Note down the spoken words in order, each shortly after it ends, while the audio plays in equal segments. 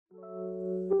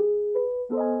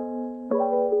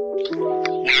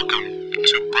Welcome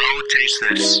to Bro Taste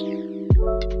This.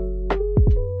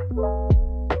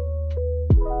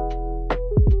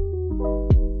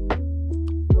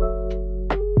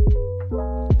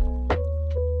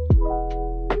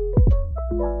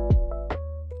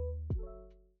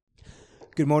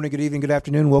 Good morning, good evening, good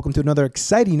afternoon. Welcome to another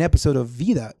exciting episode of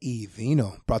Vida y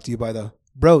Vino, brought to you by the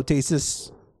Bro Taste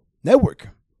This Network,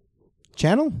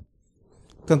 channel,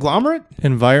 conglomerate,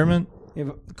 Environment,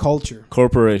 culture.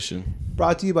 Corporation.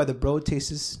 Brought to you by the Bro Taste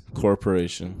This,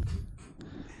 Corporation.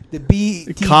 the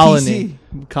BTTC.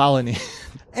 Colony.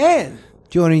 And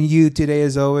joining you today,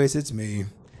 as always, it's me,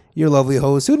 your lovely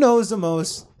host, who knows the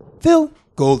most, Phil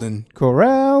Golden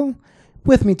Corral.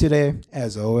 With me today,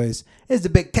 as always, is the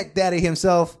big tech daddy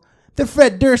himself, the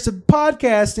Fred Durst of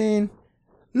podcasting,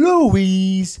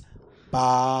 Luis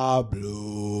Pablo.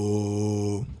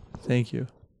 Thank you.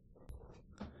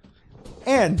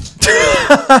 And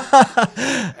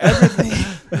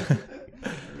everything.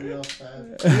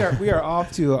 We are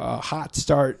off to a hot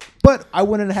start, but I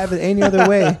wouldn't have it any other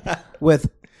way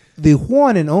with the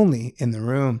one and only in the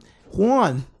room,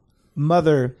 Juan,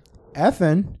 mother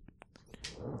effin'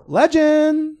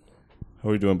 legend. How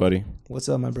are we doing, buddy? What's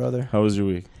up, my brother? How was your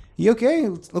week? You okay?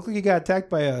 Look like you got attacked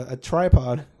by a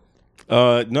tripod.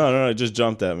 No, it just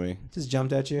jumped at me. Just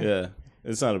jumped at you. Yeah,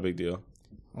 it's not a big deal.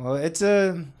 Well, it's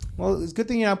a good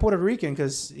thing you're not Puerto Rican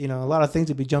because a lot of things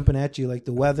would be jumping at you, like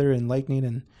the weather and lightning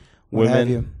and what have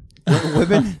you.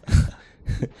 Women.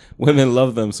 Women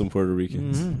love them some Puerto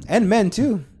Ricans. Mm-hmm. And men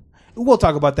too. We'll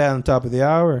talk about that on the top of the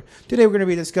hour. Today we're going to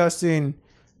be discussing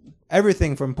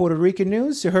everything from Puerto Rican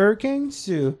news to hurricanes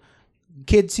to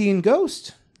kids seeing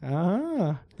ghosts.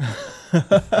 A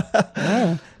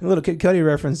little Kid Cudi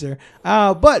reference there.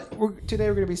 But today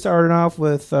we're going to be starting off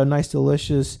with a nice,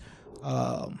 delicious,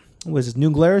 was it New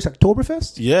Glarus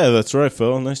Oktoberfest? Yeah, that's right,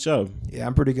 Phil. Nice job. Yeah,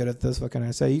 I'm pretty good at this. What can I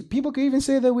say? People can even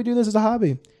say that we do this as a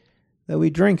hobby, that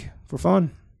we drink for fun,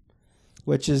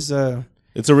 which is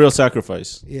it's a real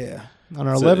sacrifice. Yeah, on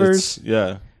our livers.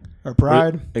 Yeah. Our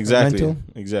pride. Exactly. Our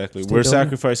Exactly. Stay We're going.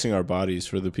 sacrificing our bodies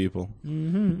for the people.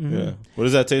 Mm-hmm. Yeah. What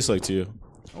does that taste like to you?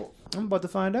 I'm about to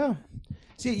find out.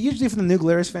 See, usually from the New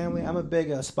Glarus family, I'm a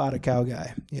big spotted cow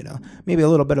guy. Maybe a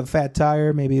little bit of fat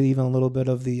tire, maybe even a little bit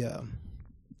of the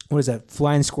what is that?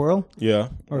 Flying squirrel? Yeah.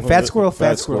 Or fat squirrel?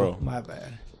 Fat Squirrel. My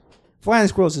bad. Flying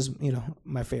squirrels is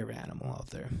my favorite animal out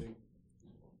there.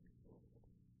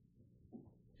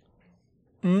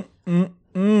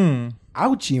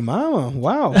 Ouchie, mama!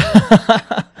 Wow.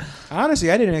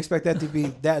 Honestly, I didn't expect that to be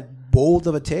that bold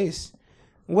of a taste.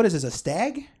 What is this? A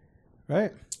stag?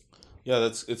 Right. Yeah,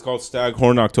 it's called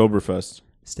Staghorn Oktoberfest.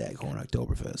 Staghorn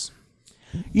Oktoberfest.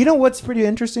 You know what's pretty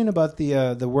interesting about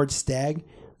the word stag?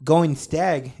 Going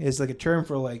stag is like a term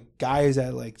for like guys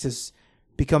that like just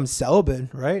become celibate,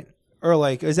 right? Or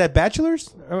like, is that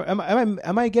bachelors? Or am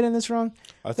I getting this wrong?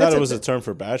 I thought it was a term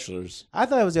for bachelors. I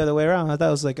thought it was the other way around. I thought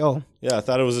it was like, oh, Yeah, I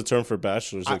thought it was a term for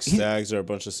bachelors. Like stags are a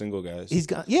bunch of single guys. he's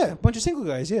gone. Yeah, a bunch of single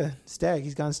guys. Yeah, stag.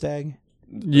 He's gone stag.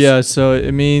 Yeah, so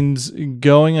it means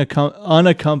going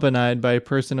unaccompanied by a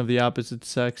person of the opposite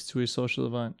sex to a social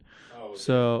event.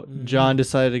 So John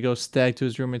decided to go stag to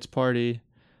his roommate's party.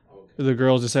 The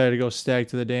girls decided to go stag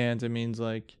to the dance. It means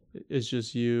like it's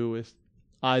just you with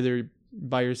either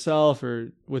by yourself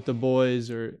or with the boys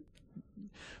or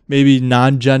maybe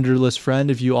non-genderless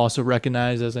friend if you also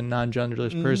recognize as a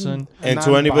non-genderless person. And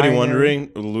to anybody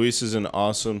wondering, Luis is an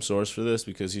awesome source for this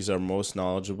because he's our most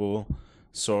knowledgeable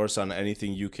source on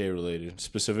anything UK related,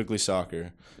 specifically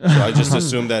soccer. So I just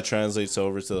assume that translates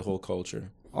over to the whole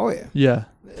culture. Oh yeah. Yeah.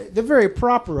 They're very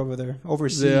proper over there,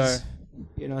 overseas.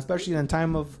 They are. Especially in a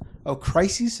time of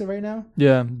crisis right now.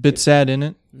 Yeah, bit sad,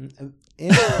 innit?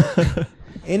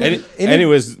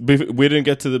 Anyways, we didn't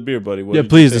get to the beer, buddy. What Yeah, did you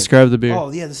please think? describe the beer. Oh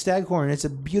yeah, the Staghorn. It's a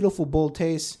beautiful, bold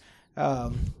taste.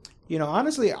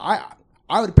 Honestly, I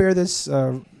would pair this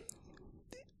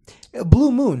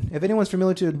Blue Moon. If anyone's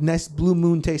familiar to a nice Blue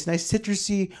Moon taste, nice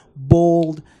citrusy,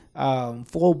 bold,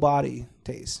 full body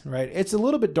taste. Right. It's a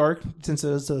little bit dark since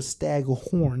it's a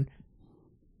Staghorn.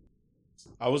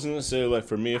 I was gonna say, like,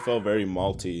 for me, it felt very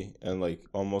malty and like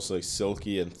almost like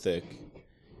silky and thick,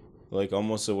 like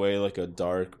almost the way like a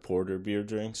dark porter beer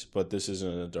drinks. But this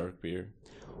isn't a dark beer.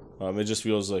 It just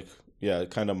feels like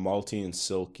kind of malty and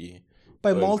silky.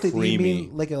 By like malty, do you creamy.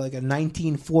 mean like a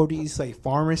 1940s like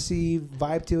pharmacy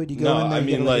vibe to it? You go No, in there, I and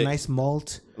mean, get like a like- nice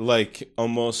malt. Like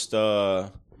almost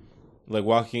like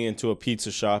walking into a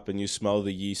pizza shop and you smell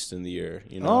the yeast in the air.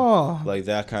 Oh. like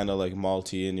that kind of like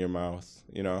malty in your mouth.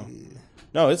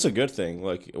 No, it's a good thing.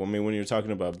 Like, I mean, when you're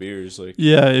talking about beers, like,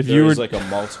 Yeah, if you were there's like a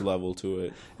malt level to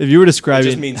it. if you were It describing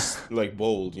just means like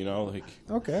bold, you know, like.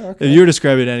 Okay. if you were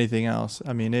describing anything else,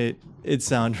 I mean it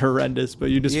sounds horrendous, but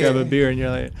you describe Yeah. a beer and you're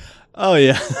like, oh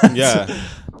yeah, that's- Yeah.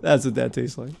 that's what that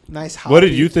tastes like. Nice. Hoppy. What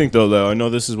did you think though, Leo? I know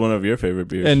this is one of your favorite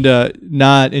beers. And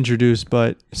not introduced,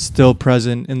 but still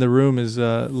present in the room is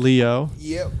Leo.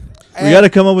 Yep. We got to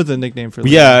come up with a nickname for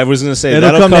Leo. yeah, I was gonna say It'll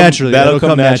that'll come come naturally. That'll It'll come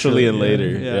come naturally and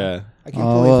naturally. later. Yeah. Yeah. I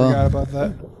completely Oh, forgot about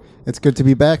that. It's good to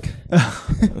be back.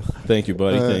 Thank you,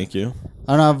 buddy. Thank you.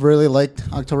 I don't know. I've really liked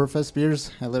Oktoberfest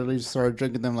beers. I literally just started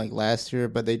drinking them like last year,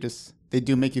 but they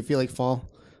do make you feel like fall.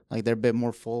 Like they're a bit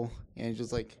more full, and it's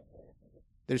just like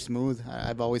they're smooth.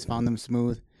 I've always found them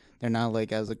smooth. They're not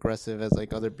like as aggressive as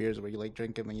like other beers where you like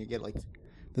drink them and you get like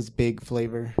this big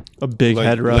flavor. A big Like,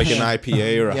 head rush. like an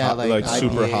IPA or a Yeah, like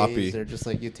super IPAs, hoppy. They're just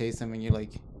like you taste them and you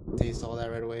like taste all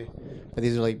that right away. But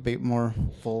these are like big, more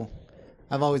full.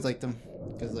 I've always liked them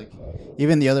because like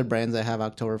even the other brands that have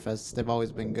Oktoberfest, they've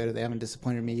always been good. They haven't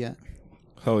disappointed me yet.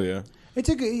 Hell yeah. It's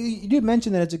a good. You did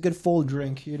mention that it's a good full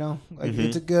drink. You know, like Mm-hmm.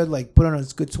 it's a good like put on a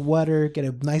good sweater, get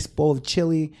a nice bowl of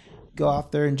chili, go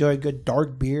out there enjoy a good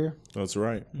dark beer. That's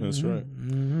right. That's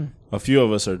Mm-hmm. right. A few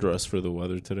of us are dressed for the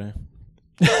weather today.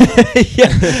 Yeah,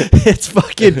 it's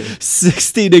fucking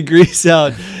 60 degrees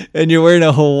out, and you're wearing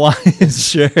a Hawaiian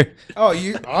shirt. Oh,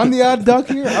 you on the odd duck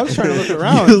here? I was trying to look You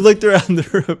around. looked around the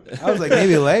room. I was like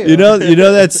maybe Leo. You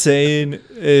know that saying,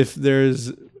 if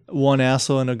there's one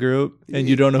asshole in a group and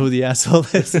you don't know who the asshole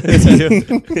is, it's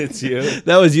you. It's you.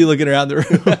 That was you looking around the room.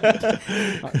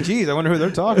 Jeez, I wonder who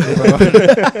they're talking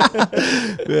about.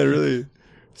 Man, really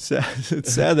sad.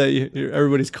 It's sad that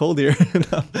everybody's cold here.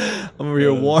 I'm over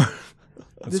here warm.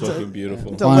 That's It's a- fucking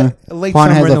beautiful. It's a late Juan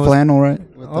summer has and it a was- flannel,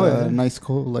 right? With Oh, yeah. nice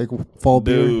cool like fall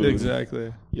beer. Dude.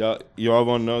 Exactly. Y'all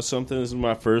want to know something? This is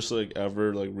my first like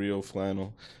ever like real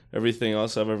flannel. Everything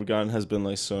else I've ever gotten has been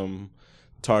like some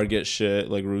Target shit,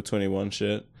 like Route 21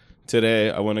 shit.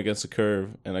 Today I went against the curve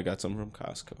and I got some from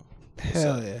Costco.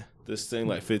 Hell yeah. This thing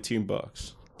like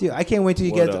 $15. Dude, I can't wait till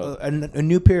you What get up? a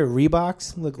new pair of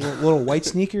Reeboks, look, little white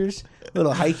sneakers,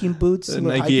 little hiking boots, The little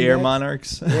Nike hiking Air bag.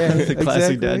 Monarchs. Yeah, The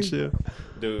classic dad exactly. shoe.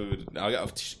 Dude,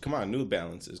 come on, New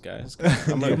Balances, guys.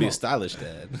 I'm gonna be a stylish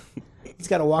dad. He's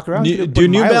got to walk around. He's gonna put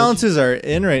New mileage. Balances are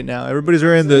in right now. Everybody's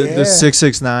wearing the Yeah.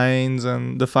 669s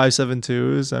and the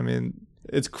 572s. I mean,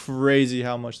 it's crazy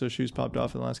how much those shoes popped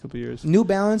off in the last couple of years. New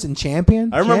Balance and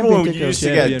Champion. I remember Champion when took you a- used to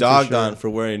Champion get for dogged sure. on for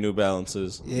wearing New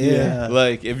Balances. Yeah.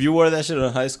 Like if you wore that shit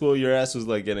in high school, your ass was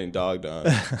like getting dogged on.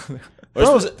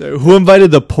 Who invited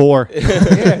the poor?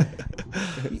 Yeah.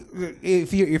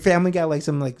 If your family got like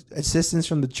some like assistance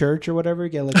from the church or whatever,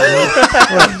 get like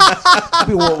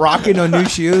people rocking on new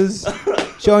shoes,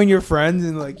 showing your friends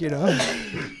and like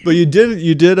But you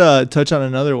did touch on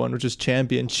another one, which is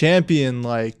Champion. Champion,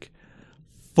 like,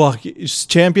 fuck,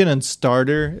 Champion and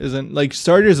Starter isn't like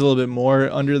Starter is a little bit more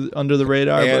under the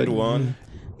radar. and but one.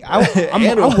 I'm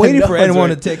And waiting one for knows, anyone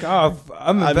right? to take off.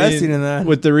 I'm I investing mean, in that.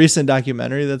 with the recent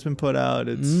documentary that's been put out.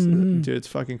 It's dude, it's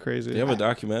fucking crazy. Do you have a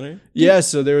documentary? Yeah,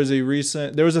 so there was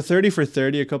a 30 for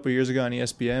 30 a couple years ago on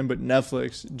ESPN, but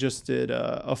Netflix just did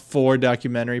a 4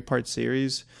 documentary part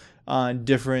series on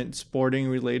different sporting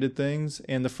related things,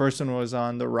 and the first one was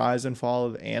on the rise and fall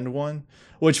of And One,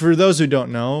 which for those who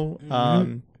don't know,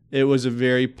 it was a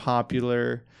very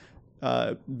popular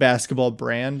basketball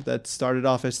brand that started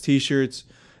off as T-shirts,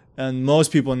 and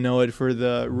most people know it for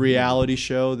the reality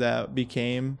show that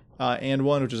became And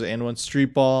One, which was And One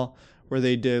Street Ball, where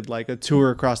they did like a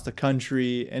tour across the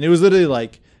country, and it was literally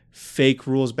like fake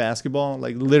rules basketball,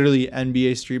 like literally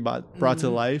NBA Street brought to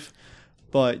life.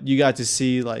 But you got to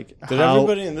see like Did how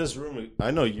everybody in this room?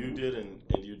 I know you did, and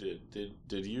you did.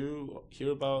 Did you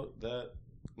hear about that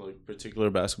like particular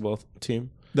basketball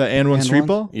team? the And One And Street One?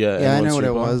 Ball, Yeah, I and know what Street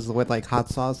it Ball? was with like hot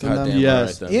sauce in God them. damn,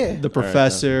 Yes. all right, then. Yeah. the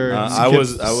professor. All and right, then.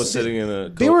 Skip- I was sitting in a.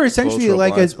 They were essentially cultural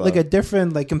like blind a spot.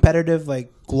 different like competitive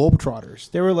like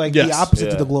Globetrotters. They were like the Yes. opposite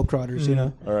Yeah. to the Globetrotters, you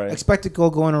know. All right. Like spectacle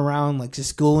going around like just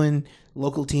schooling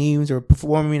local teams or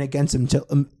performing against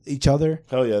each other.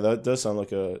 Hell yeah, that does sound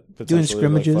like a potentially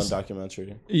scrimmages. like, fun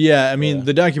documentary. Yeah, I mean Yeah.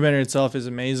 the documentary itself is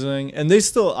amazing, and they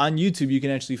still on YouTube you can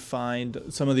actually find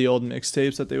some of the old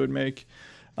mixtapes that they would make.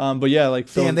 But yeah,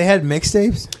 like Damn, they had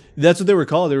mixtapes. that's what they were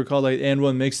called. They were called like And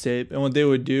One Mixtape, and what they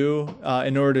would do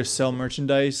in order to sell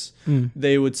merchandise,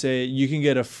 they would say you can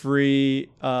get a free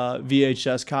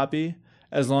VHS copy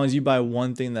as long as you buy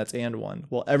one thing that's And One.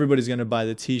 Well, everybody's gonna buy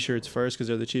the T-shirts first because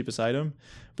they're the cheapest item,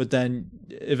 but then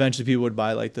eventually people would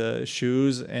buy like the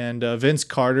shoes. And Vince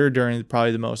Carter, during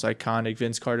probably the most iconic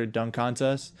Vince Carter dunk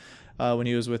contest, when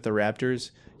he was with the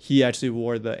Raptors. He actually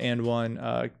wore the and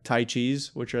one Tai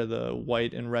Chis, which are the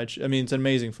white and red. I mean, it's an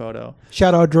amazing photo.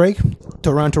 Shout out Drake,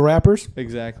 Toronto Rappers.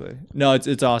 Exactly. No,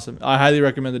 it's awesome. I highly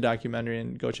recommend the documentary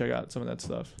and go check out some of that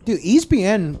stuff. Dude,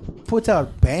 ESPN puts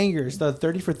out bangers, the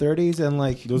 30 for 30s, and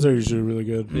like Those are usually really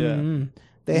good. Yeah.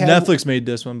 they have Netflix made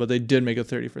this one, but they did make a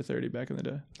 30 for 30 back in the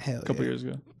day, hell a couple yeah. years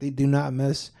ago. They do not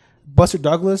miss. Buster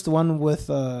Douglas, the one with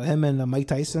him and Mike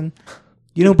Tyson.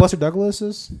 You know who Buster Douglas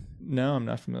is? No, I'm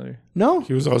not familiar. No?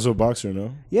 He was also a boxer,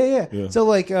 no? Yeah. Yeah. So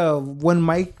like when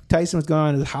Mike Tyson was going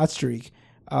on his hot streak,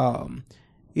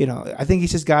 you know, I think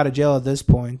he's just got out of jail at this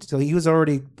point. So he was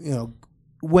already, you know,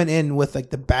 went in with like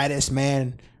the baddest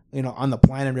man, you know, on the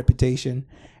planet reputation.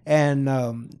 And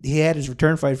he had his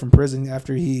return fight from prison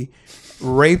after he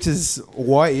raped his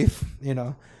wife, you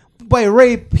know. By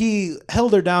rape, he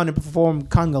held her down and performed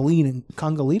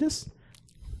Congolitas?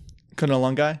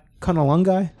 Kunalungai?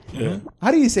 Conalungai? Yeah.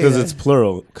 How do you say Because that? it's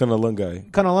plural.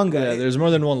 Kunalungai. Conalungai. Yeah, there's more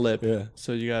than one lip. Yeah.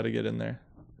 So you got to get in there.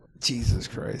 Jesus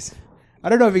Christ. I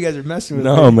don't know if you guys are messing with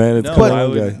No, me. man. It's No,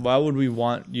 Kunalungai. why would we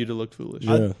want you to look foolish?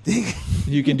 Yeah.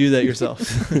 You can do that yourself.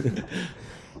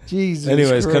 Jesus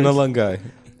Anyways, Christ. Kunalungai.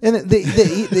 And the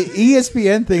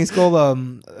ESPN thing is called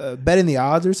betting the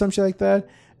odds or some shit like that.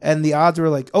 And the odds were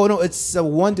like, oh no, it's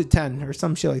 1 to 10 or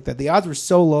some shit like that. The odds were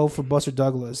so low for Buster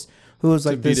Douglas, who was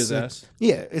like To beat this, his ass.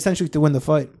 yeah, essentially to win the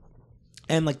fight.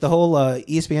 And like the whole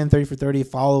ESPN 30 for 30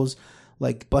 follows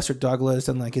like Buster Douglas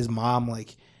and like his mom.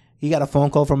 Like he got a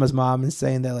phone call from his mom and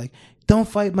saying that like, don't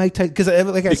fight Mike Tyson because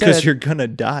like I said, Because you're going to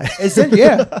die.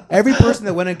 yeah, every person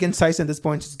that went against Tyson at this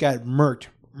point just got murdered.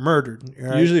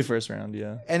 Right? Usually first round,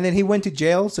 yeah. And then he went to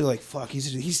jail, so like fuck,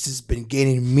 he's just been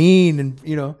getting mean and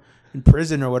you know in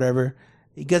prison or whatever.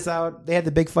 He gets out. They had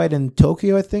the big fight in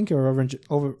Tokyo, I think, or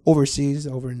overseas,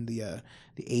 over in the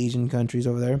Asian countries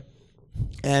over there.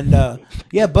 And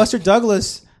yeah, Buster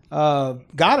Douglas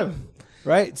got him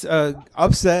right.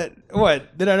 Upset.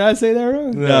 What did I not say that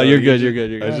wrong? No, you're good. You're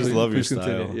good. You're good. I just Please- love your please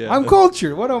continue. style. Yeah. I'm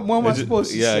cultured. What am I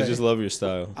supposed to Yeah, say? I just love your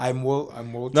style. I'm well.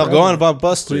 No, go on about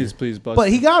Buster. Please bust. But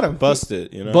he got him. Bust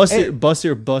it, you know?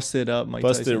 Busted up Mike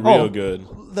Bust it Tyson. real Oh. good.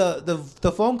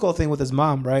 The phone call thing with his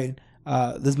mom, right?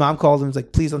 His mom called him, was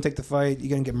like, please don't take the fight. You're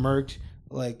gonna get murked.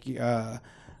 Like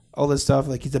all this stuff.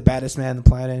 Like he's the baddest man on the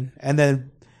planet. And then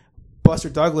Buster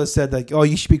Douglas said like, oh,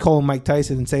 you should be calling Mike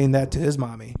Tyson and saying that to his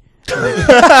mommy.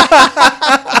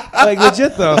 Like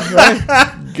legit though,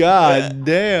 right? God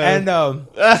damn. And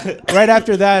right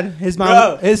after that, his mom,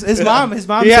 Bro. his mom He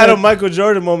said, had a Michael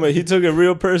Jordan moment. He took it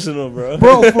real personal, bro.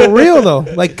 bro, for real though,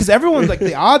 like because everyone's like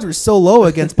the odds were so low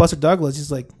against Buster Douglas.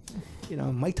 He's like, you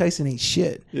know, Mike Tyson ain't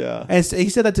shit. yeah. And so he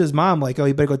said that to his mom, like, "Oh,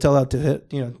 you better go tell that to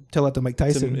tell that to Mike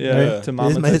Tyson, yeah, right? to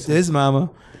Mama his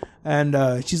mama."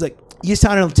 And she's like, "You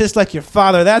sounded just like your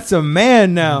father. That's a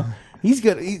man now. He's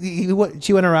good."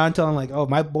 She went around telling like, "Oh,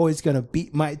 my boy's gonna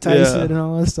beat Mike Tyson Yeah. and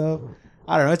all that stuff."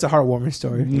 I don't know. It's a heartwarming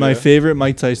story. My favorite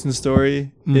Mike Tyson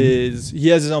story Mhm. is he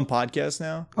has his own podcast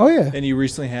now. Oh yeah, And he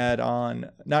recently had on,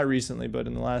 not recently, but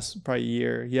in the last probably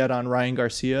year, he had on Ryan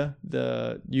Garcia,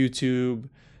 the YouTube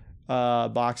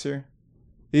boxer.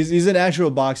 He's an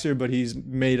actual boxer, but he's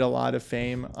made a lot of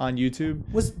fame on YouTube.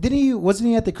 wasn't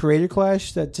he at the Creator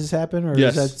Clash that just happened? Or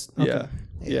Yes. is that, okay.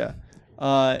 Yeah.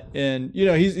 And you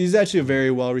know he's actually a very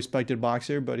well respected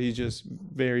boxer, but he's just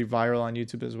very viral on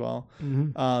YouTube as well.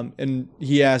 Mhm. And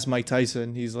he asked Mike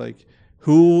Tyson, he's like,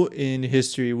 "Who in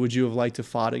history would you have liked to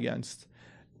fought against?"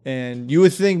 And you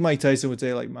would think Mike Tyson would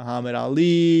say like Muhammad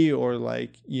Ali or like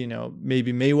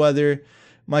maybe Mayweather.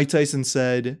 Mike Tyson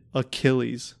said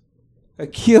Achilles.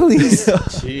 Achilles.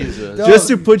 Jesus. Dog. Just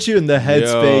to put you in the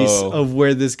headspace Yo. of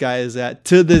where this guy is at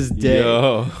to this day.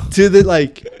 Yo. To the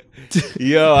like.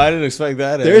 Yo, I didn't expect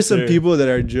that There are some answer. people that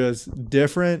are just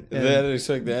different. I and didn't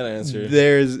expect that answer.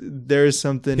 There's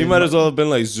something. He in might my- as well have been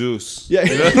like Zeus. Yeah,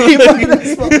 You know? he might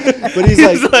as well. But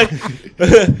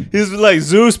he's like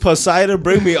Zeus, Poseidon,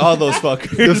 bring me all those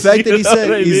fuckers. the fact that You he know said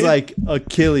what I he's mean? like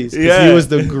Achilles, 'cause he Yeah. was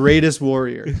the greatest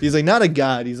warrior. He's like not a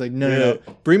god. He's like no, Yeah.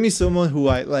 bring me someone who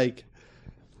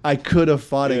I could have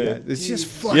fought Yeah. against. It's just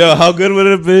fucking. Yo, how good would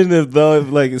it have been if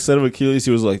like instead of Achilles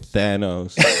he was like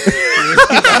Thanos?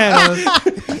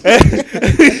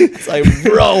 It's like,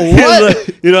 bro, He's what? like,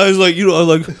 he's like,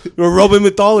 like Roman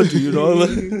mythology, like,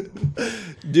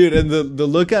 Dude, and the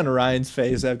look on Ryan's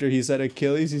face after he said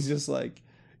Achilles, he's just like,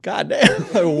 God damn,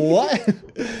 like,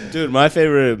 what? dude. My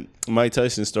favorite Mike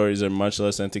Tyson stories are much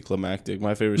less anticlimactic.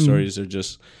 My favorite stories are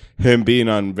just him being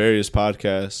on various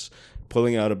podcasts,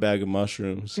 pulling out a bag of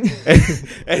mushrooms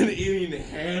and eating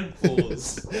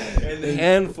handfuls and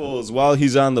handfuls while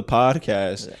he's on the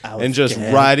podcast and just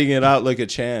riding it out like a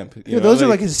champ. You Yeah, know, those are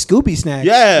like his Scooby snacks.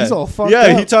 yeah, He's all fucked yeah.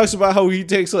 up. He talks about how he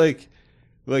takes like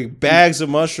bags of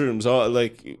mushrooms all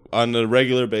like on a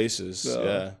regular basis. So,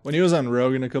 yeah. When he was on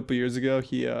Rogan a couple years ago,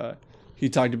 he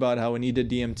talked about how when he did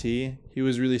DMT, he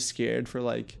was really scared for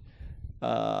like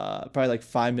probably like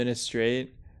 5 minutes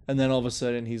straight. And then all of a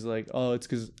sudden he's like, "Oh, it's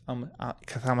because I'm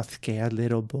a scared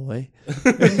little boy."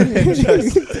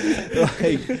 Just,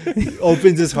 like,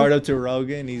 opens his heart up to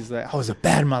Rogan. He's like, "I was a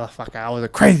bad motherfucker. I was a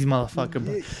crazy motherfucker.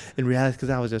 But in reality, because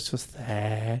I was just so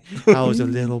sad. I was a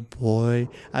little boy.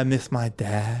 I miss my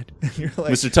dad." And you're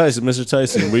like, Mr.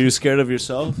 Tyson, were you scared of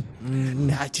yourself?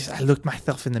 I looked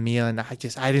myself in the mirror and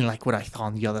I didn't like what I saw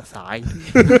on the other side.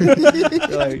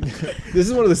 Like, this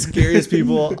is one of the scariest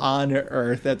people on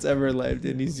earth that's ever lived,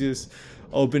 and he's just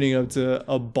opening up to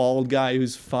a bald guy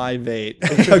who's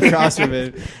 5'8" across from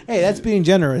him. Hey, that's being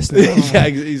generous. Yeah,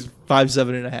 he's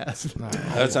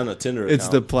 5'7.5". That's on a Tinder It's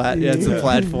the account. it's the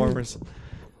platformers.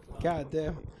 God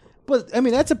damn. But I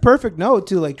mean, that's a perfect note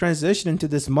to like transition into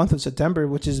this month of September,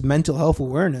 which is mental health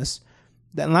awareness.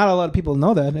 That not a lot of people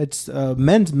know that it's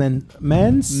men's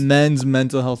Men's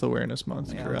Mental Health Awareness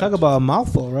Month. Yeah, correct. talk about a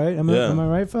mouthful, right? Am I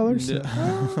right, fellas? Yeah.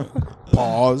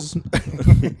 Pause.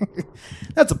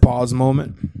 That's a pause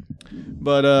moment.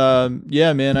 But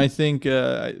yeah, man, I think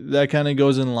that kind of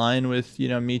goes in line with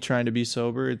me trying to be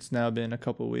sober. It's now been a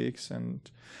couple weeks, and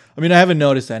I mean I haven't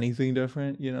noticed anything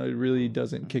different. It really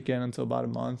doesn't kick in until about a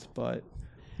month. But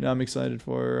I'm excited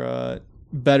for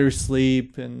better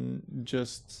sleep and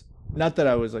just not that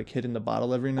I was like hitting the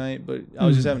bottle every night, but I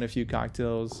was just having a few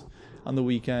cocktails on the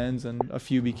weekends, and a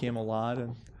few became a lot,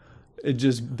 and it's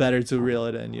just better to reel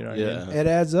it in. You know what I mean? It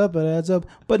adds up.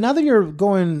 But now that you're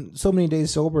going so many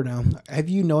days sober now, have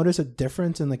you noticed a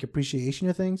difference in like appreciation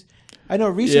of things? I know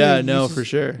recently. Yeah, you no, just for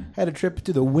sure. Had a trip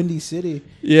to the Windy City.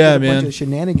 Yeah, Had a man. bunch of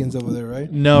shenanigans over there, right?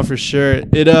 No, for sure.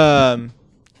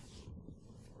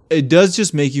 It does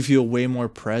just make you feel way more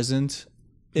present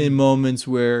in moments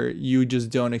where you just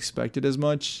don't expect it as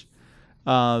much.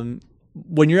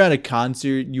 When you're at a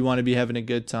concert, you want to be having a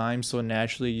good time, so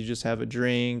naturally you just have a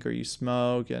drink or you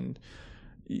smoke and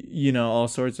all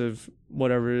sorts of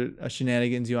whatever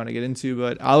shenanigans you want to get into.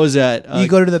 But I was at You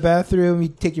go to the bathroom, you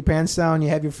take your pants down, you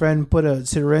have your friend put a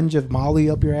syringe of Molly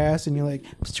up your ass, and you're like,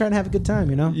 I'm just trying to have a good time,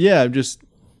 yeah, just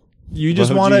you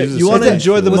just Why would want you to use a want to syringe?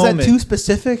 enjoy the Was moment. that too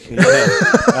specific?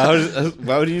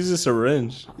 Why would you use a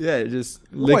syringe? Yeah, just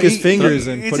lick What, his he- fingers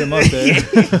and put him up there.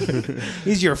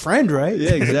 He's your friend, right?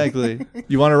 Yeah, exactly.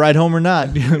 You want to ride home or not?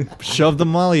 Shove the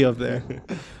Molly up there.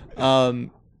 And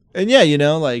yeah,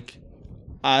 like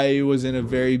I was in a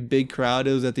very big crowd.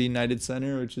 It was at the United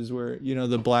Center, which is where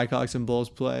the Blackhawks and Bulls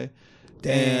play.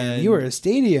 Damn, And- you were at a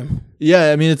stadium.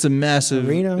 Yeah, I mean it's a massive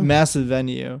Arena?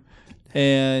 venue.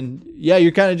 And yeah,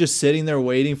 you're kind of just sitting there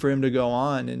waiting for him to go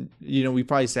on, and we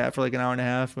probably sat for like an hour and a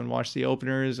half and watched the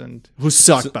openers, and who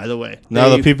sucked, by the way. Now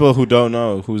the Dave, people who don't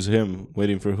know who's him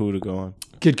waiting for who to go on.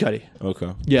 Kid Cudi.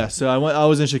 Okay. Yeah, so I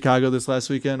was in Chicago this last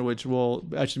weekend, which will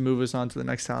actually move us on to the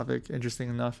next topic. Interesting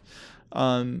enough.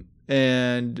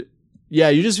 And yeah,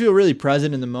 you just feel really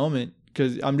present in the moment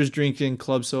because I'm just drinking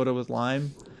club soda with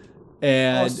lime.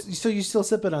 And so you still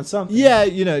sipping on something? yeah,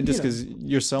 just because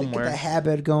you're Get somewhere. the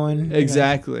habit going.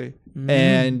 Exactly.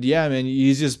 And yeah, man,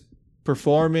 he's just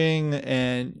performing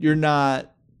and you're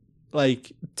not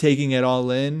like taking it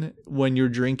all in when you're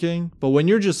drinking, but when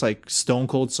you're just like stone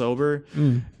cold sober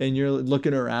and you're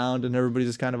looking around and everybody's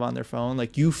just kind of on their phone,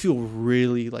 like you feel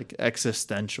really like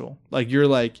existential. Like you're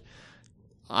like,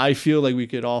 I feel like we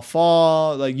could all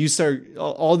fall. Like you start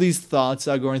all these thoughts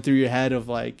are going through your head of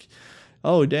like,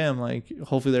 oh damn, like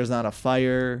hopefully there's not a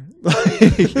fire.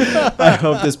 I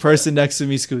hope this person next to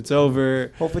me scoots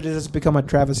over. Hopefully this has become a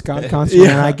Travis Scott concert Yeah.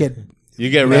 and I get You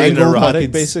get really Mangled neurotic,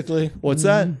 fucking- basically. What's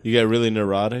that? You get really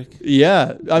neurotic.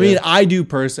 Yeah, I mean, I do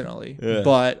personally, Yeah.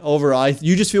 but overall,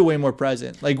 you just feel way more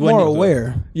present. Like when more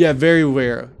aware. yeah, very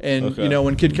aware. And Okay.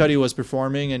 when Kid Cudi was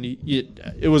performing, and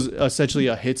it was essentially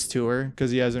a hits tour because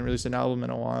he hasn't released an album in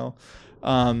a while.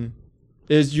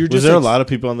 You're just Was there a like- lot of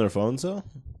people on their phones though?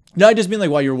 No, I just mean like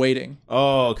while you're waiting.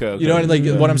 Oh, okay. You know what I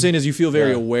mean? Like what I'm saying is you feel very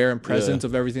Yeah. aware and present Yeah.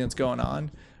 of everything that's going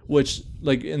on. Which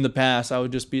like in the past I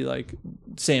would just be like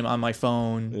same on my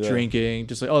phone, Yeah. drinking,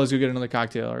 just like, oh, let's go get another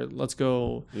cocktail or let's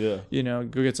go Yeah. go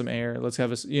get some air. Let's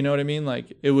have you know what I mean?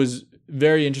 Like it was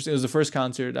very interesting. It was the first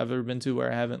concert I've ever been to where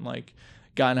I haven't like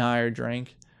gotten high or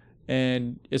drank.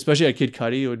 And especially at Kid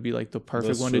Cudi, it would be like the perfect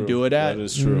That's one true. to do it at That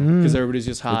is true. because everybody's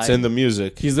just high. It's in the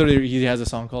music. He has a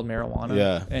song called Marijuana.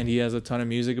 Yeah. And he has a ton of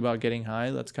music about getting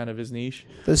high. That's kind of his niche.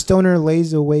 The stoner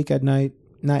lays awake at night.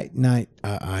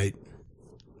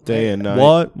 Day and night.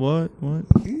 What? But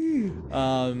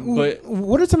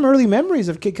What are some early memories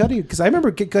of Kid Cudi? Because I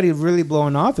remember Kid Cudi really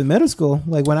blowing off in middle school,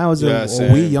 like when I was Yeah, a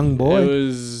same. wee young boy. it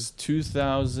was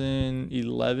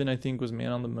 2011, I think, was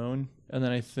Man on the Moon. And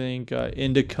then I think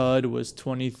Indicud was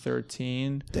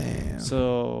 2013. Damn.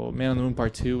 So Man on the Moon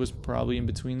Part 2 was probably in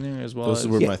between there as well. Those as,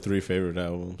 were Yeah. my 3 favorite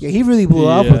albums. Yeah, he really blew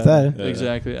off with that. Yeah.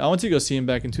 Exactly. I went to go see him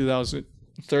back in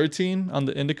 2013 on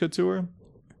the Indica tour.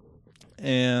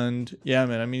 And yeah,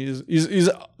 man, I mean, he's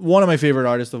one of my favorite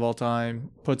artists of all time.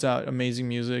 Puts out amazing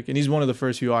music, and he's one of the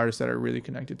first few artists that I really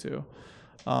connected to.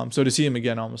 So to see him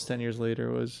again almost 10 years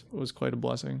later was quite a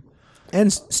blessing.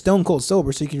 And stone cold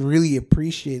sober, so you can really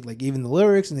appreciate like even the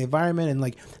lyrics and the environment and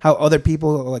like how other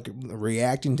people are like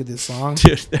reacting to this song.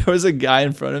 Dude, there was a guy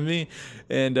in front of me,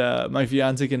 and my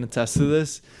fiance can attest to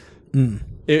this.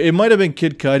 It might have been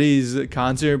Kid Cudi's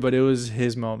concert, but it was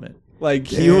his moment. Like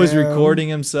he was Damn. recording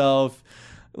himself,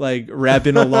 like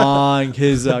rapping along.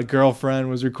 His girlfriend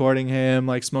was recording him,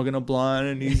 like smoking a blunt,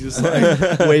 and he's just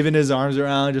like waving his arms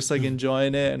around, just like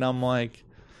enjoying it. And I'm like,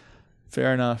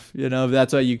 fair enough. You know, if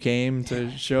that's why you came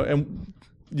to show. And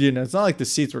you know, it's not like the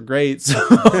seats were great, so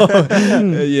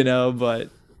you know, but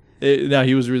no,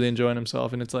 he was really enjoying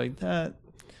himself, and it's like that.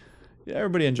 Yeah,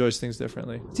 everybody enjoys things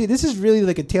differently. See, this is really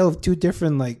like a tale of two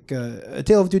different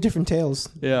tales.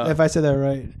 Yeah. If I said that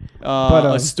right.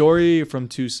 But, A story from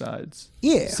two sides.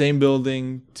 Yeah. Same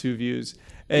building, two views.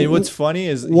 And what's funny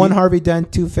is One Harvey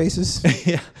Dent, two faces.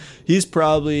 yeah, he's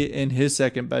probably in his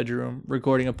second bedroom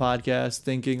recording a podcast,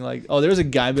 thinking like, "Oh, there was a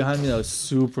guy behind me that was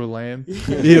super lame.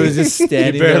 He was just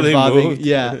standing there barely bobbing,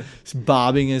 moved.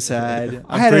 bobbing his head."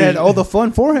 I had all the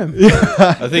fun for him.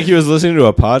 I think he was listening to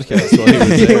a podcast while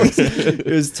he was there.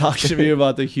 He was talking to me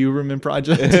about the Huberman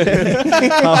Project.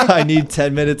 How I need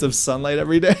 10 minutes of sunlight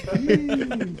every day.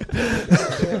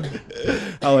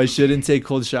 How I shouldn't take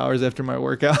cold showers after my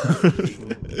workout.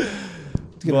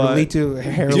 It's going to lead to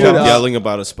hair Dude, loss. Yelling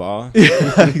about a spa.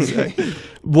 Exactly.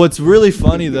 What's really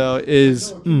funny though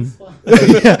is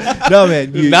yeah, no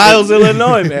man, Niles,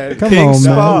 Illinois, man. Come King on,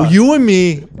 Spa. man. you and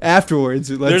me afterwards.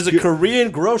 There's a Korean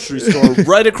grocery store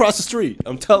right across the street.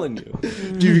 I'm telling you.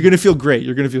 dude, you're gonna feel great.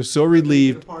 You're gonna feel so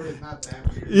relieved. Part is not that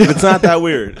weird. It's not that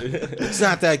weird. It's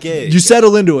not that gay. You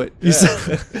settle into it.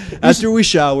 After we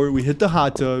shower, we hit the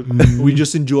hot tub. We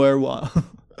just enjoy our while.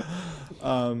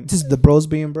 This is the bros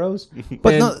being bros.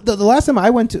 But no, the last time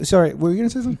I went to, sorry, were you going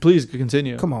to say something? Please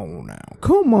continue. Come on now.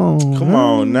 Come on. Come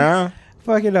on now.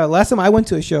 Fuck it up. Last time I went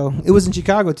to a show, it was in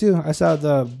Chicago too. I saw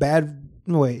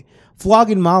the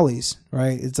Flogging Molly's,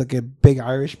 right? It's like a big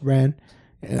Irish brand.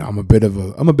 And I'm a bit of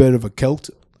a Celt.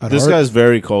 at This heart. guy's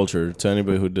very cultured. To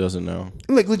anybody who doesn't know,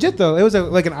 like legit though. It was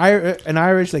like an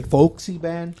Irish like folksy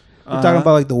band. We're Uh-huh. talking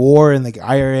about like the war and like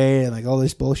IRA and like all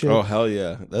this bullshit. oh hell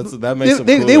yeah, that makes them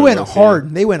they cooler went to see.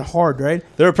 hard. They went hard, right?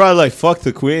 They were probably like, "Fuck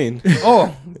the queen."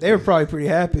 Oh, they were probably pretty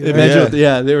happy. Right? Imagine,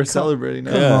 yeah, they were celebrating.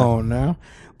 Come That. on now.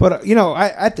 But I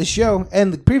at the show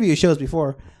and the previous shows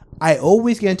before, I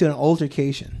always get into an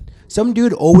altercation. Some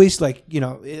dude always like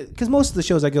because most of the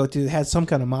shows I go to had some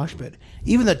kind of mosh pit.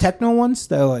 Even the techno ones,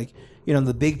 they're like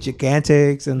the big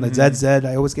Gigantics and the ZZ.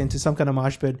 I always get into some kind of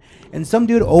mosh pit, and some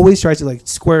dude always tries to like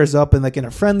square us up in like in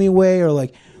a friendly way, or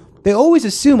like they always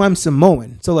assume I'm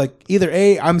Samoan. So like either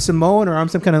I'm Samoan or I'm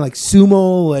some kind of like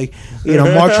sumo like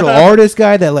martial artist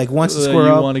guy that like wants to square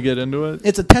You up. want to get into it?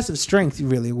 It's a test of strength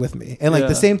really with me, and like Yeah.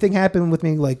 the same thing happened with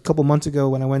me like a couple months ago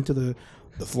when I went to the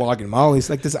Flogging Molly's,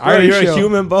 like this Bro, Irish you're show. a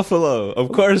human buffalo.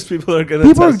 Of course, people are gonna.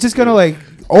 People are test just you. gonna like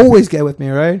always get with me,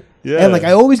 right? Yeah. And like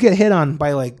I always get hit on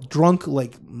by like drunk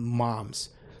like moms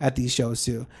at these shows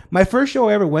too. My first show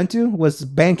I ever went to was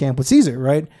band camp with Caesar,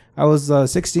 right? I was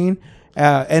 16,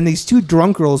 and these two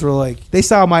drunk girls were like, they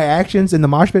saw my actions in the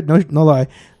mosh pit. No lie,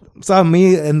 saw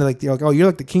me and they're like, "Oh, you're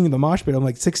like the king of the mosh pit." I'm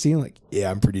like 16, like,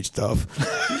 yeah, I'm pretty tough.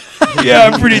 Yeah,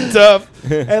 I'm pretty tough.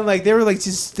 And like they were like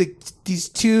just these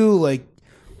two like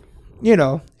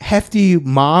hefty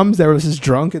moms that were just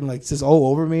drunk and like just all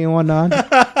over me and whatnot.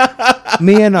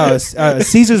 Me and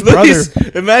Caesar's Look, brother.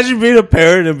 imagine being a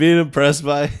parent and being impressed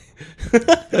by.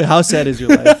 How sad is your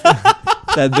life?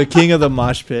 That the king of the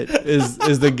mosh pit is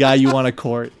the guy you want to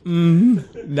court.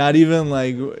 Mm-hmm. Not even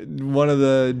like one of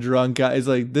the drunk guys.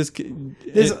 Like this.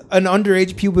 There's an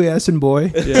underage pubescent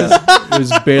boy. Yeah, it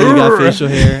was barely got facial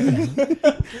hair.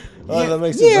 Oh, that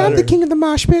makes it I'm the better. king of the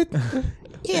mosh pit.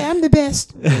 Yeah, I'm the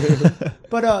best.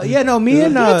 But me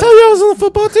and I was on the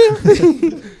football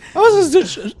team. I was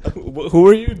just, Who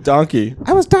are you, Donkey?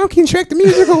 I was Donkey in Shrek the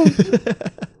Musical.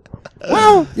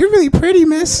 Wow, you're really pretty,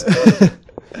 miss.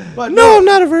 But no, I'm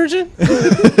not a virgin.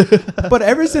 But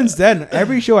ever since then,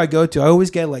 every show I go to, I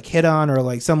always get like hit on, or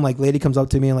like some like lady comes up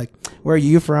to me and like, where are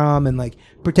you from? And like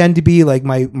pretend to be like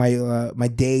my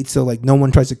date, so like no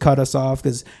one tries to cut us off,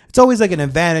 because it's always like an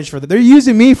advantage for them. They're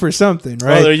using me for something,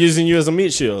 right? Oh, they're using you as a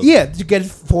meat shield. Yeah, to get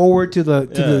forward to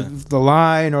the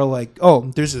line, or like,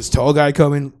 oh, there's this tall guy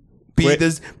coming, beat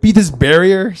this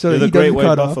barrier so You're that the he great doesn't white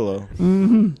cut off. buffalo.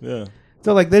 Mm-hmm. Yeah.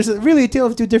 So like, there's really a tale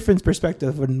of two different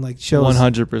perspectives when like shows.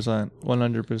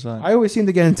 100%. I always seem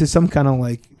to get into some kind of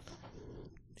like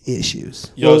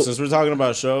issues. Yo, since we're talking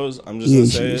about shows, I'm just gonna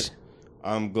say Issues. it.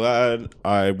 I'm glad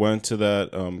I went to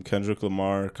that Kendrick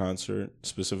Lamar concert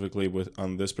specifically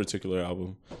on this particular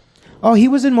album. Oh, he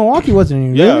was in Milwaukee,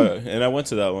 wasn't he? Yeah, Really? and I went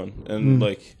to that one, and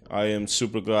like I am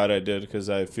super glad I did, because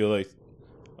I feel like,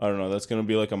 I don't know, that's gonna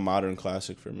be like a modern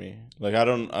classic for me. Like I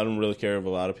don't really care if a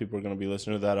lot of people are gonna be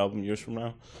listening to that album years from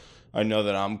now. I know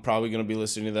that I'm probably gonna be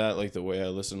listening to that like the way I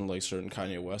listen to like certain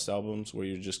Kanye West albums, where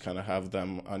you just kind of have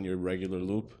them on your regular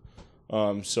loop.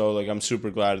 So like I'm super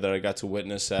glad that I got to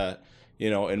witness that,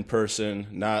 in person,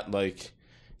 not like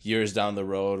years down the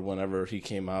road whenever he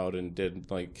came out and did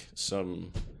like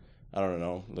some, I don't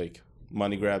know, like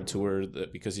money grab tour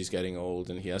because he's getting old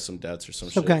and he has some debts or some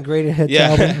shit. Kind of greater hits Yeah.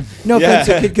 album. No Yeah.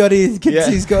 offense to Kid Cudi, Kid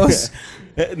Sees Ghosts.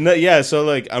 No, yeah, so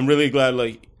like I'm really glad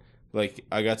like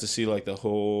I got to see like the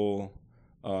whole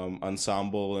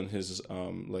ensemble and his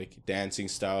like dancing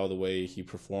style, the way he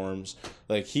performs.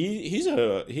 Like he's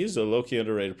a low-key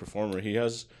underrated performer. He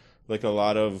has like a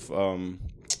lot of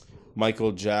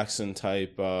Michael Jackson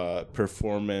type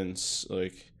performance,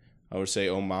 like I would say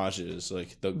homages,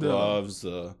 like the gloves,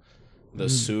 the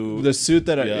suit. The suit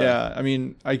that Yeah. I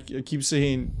mean, I keep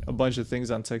seeing a bunch of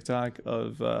things on TikTok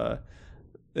of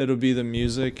it'll be the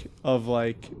music of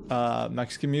like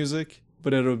Mexican music,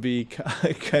 but it'll be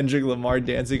Kendrick Lamar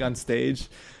dancing on stage.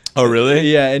 Oh really?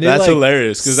 Yeah, and that's it, like,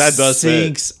 hilarious because that does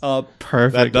fit. syncs up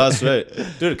perfect. That does fit,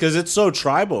 dude. Because it's so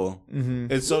tribal.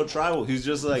 It's so tribal. He's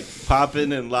just like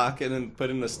popping and locking and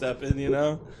putting a step in.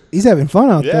 He's having fun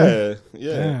out there.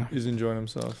 Yeah. He's enjoying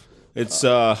himself. It's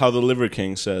how the Liver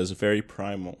King says, very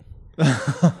primal.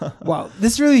 Wow,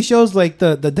 this really shows like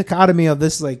the dichotomy of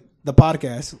this, like the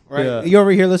podcast, right? Yeah. You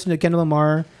over here listening to Kendrick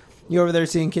Lamar, you over there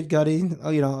seeing Kid Cudi,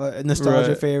 a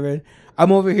nostalgia Right. favorite.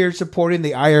 I'm over here supporting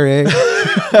the IRA. I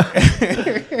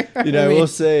will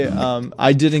say,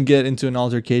 I didn't get into an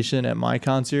altercation at my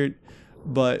concert,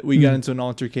 but we got into an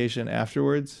altercation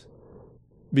afterwards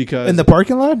because In the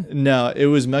parking lot? no, it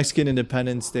was Mexican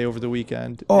Independence Day over the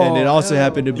weekend, Oh, and it also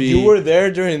happened to be. You were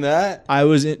there during that? I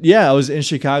was in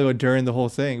Chicago during the whole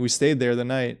thing. We stayed there the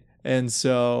night, and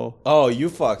so, Oh, you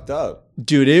fucked up.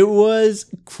 dude, it was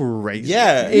crazy.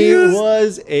 Yeah. it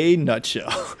was a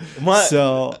nutshell.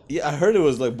 So Yeah, I heard it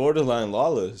was like borderline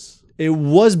lawless. it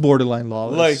was borderline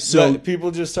lawless. Like, so.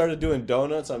 people just started doing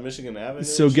donuts on Michigan Avenue.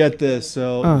 So and get shit. this.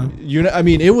 So I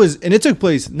mean, it was, and it took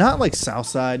place not like South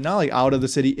Side, not like out of the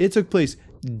city. It took place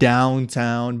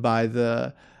downtown by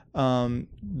the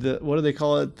what do they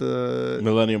call it? The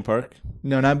Millennium Park.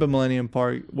 no, not by Millennium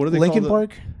Park. What do they Lincoln call it?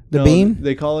 Park? The No, Bean?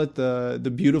 They call it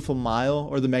the Beautiful Mile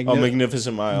or the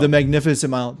Magnificent Mile. The Magnificent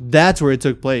Mile. That's where it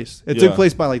took place. It Yeah. took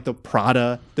place by like the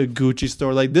Prada, the Gucci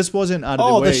store. Like this wasn't out of the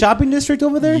Oh, way. the shopping district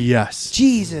over there? Yes.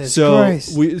 Jesus So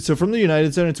Christ. so from the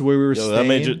United Center to where we were Yo, staying,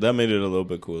 that made it a little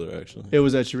bit cooler, actually. it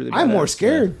was actually really. I'm more badass.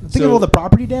 scared. Yeah. Think of So- all the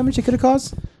property damage it could have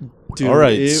caused. Dude, All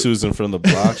right, it- Susan from the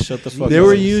block, shut the fuck They up.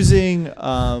 were using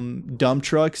dump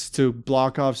trucks to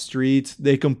block off streets.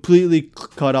 They completely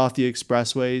cut off the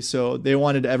expressway. So they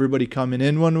wanted everybody coming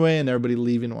in one way and everybody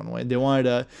leaving one way. They wanted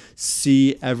to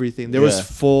see everything. There was Yeah.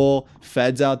 full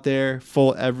feds out there,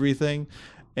 full everything.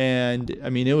 And I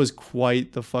mean, it was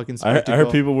quite the fucking I spectacle.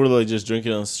 heard people were like just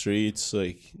drinking on the streets,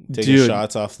 like taking Dude.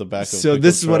 shots off the back of. So pickup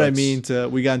this is what I trucks.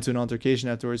 mean. We got into an altercation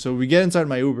afterwards. So we get inside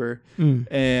my Uber,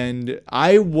 and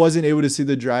I wasn't able to see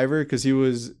the driver because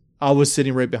I was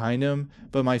sitting right behind him.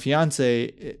 But my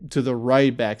fiance to the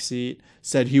right back seat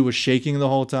said he was shaking the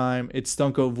whole time. It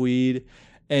stunk of weed,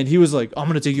 and he was like, "I'm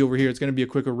gonna take you over here. It's gonna be a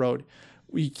quicker road."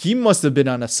 He must have been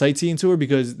on a sightseeing tour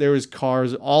because there was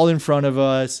cars all in front of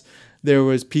us. There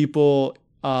was people.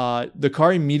 The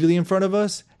car immediately in front of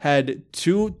us had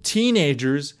two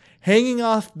teenagers hanging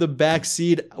off the back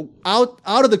seat out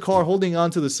of the car, holding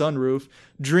onto the sunroof,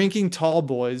 drinking tall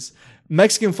boys,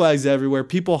 Mexican flags everywhere,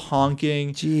 people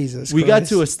honking. Jesus We got Christ.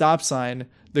 to a stop sign.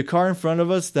 The car in front of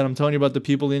us that I'm telling you about, the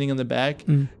people leaning in the back,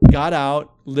 got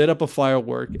out, lit up a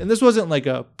firework. And this wasn't like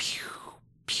a pew,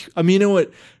 pew. I mean, it went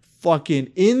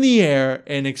fucking in the air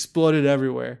and exploded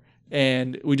everywhere.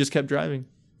 And we just kept driving.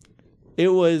 It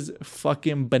was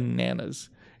fucking bananas.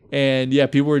 And yeah,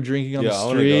 people were drinking on the I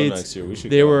want to go streets. next year. We should.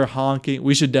 They go. were honking.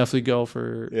 We should definitely go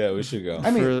for Yeah, we should go.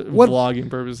 I mean, for what- vlogging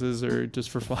purposes or just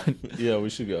for fun. Yeah, we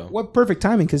should go. What perfect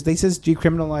timing, because they says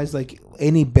decriminalize like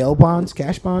any bail bonds,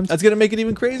 cash bonds. That's gonna make it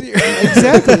even crazier.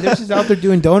 Exactly. They're just out there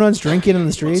doing donuts, drinking in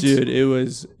the streets. Dude, it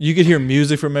was, you could hear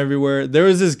music from everywhere. There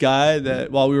was this guy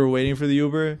that while we were waiting for the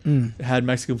Uber had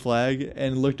Mexican flag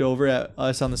and looked over at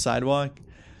us on the sidewalk,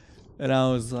 and I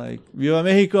was like, Viva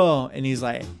Mexico, and he's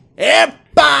like,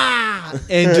 Epa!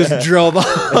 And just drove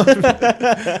off.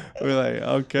 We're like,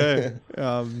 okay.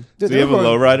 Did he have a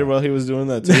lowrider while he was doing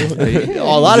that too? A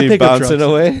lot Was of he pickup bouncing trucks.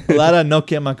 away? A lot of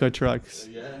Nokia Mako trucks.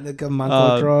 Look at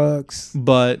Manco trucks.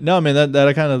 But no, man,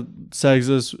 that kind of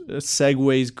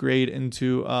segues great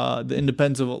into the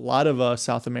independence of a lot of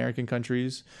South American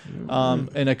countries.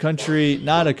 And a country,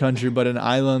 not a country, but an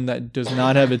island that does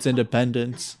not have its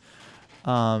independence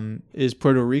is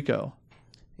Puerto Rico.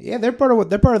 Yeah, they're part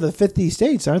of the 50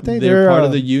 states, aren't they? They're part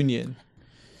of the union.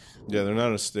 Yeah, they're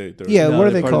not a state. They're Yeah, a what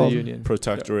are they're they part of the called? union.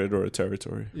 protectorate or a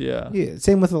territory. Yeah. Yeah,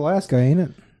 same with Alaska, ain't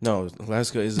it? No,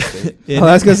 Alaska is a state.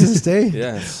 Alaska's a state.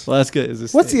 Yes. Alaska is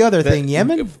a What's the state. other thing?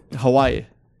 Yemen, Hawaii.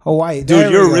 Hawaii. Dude, There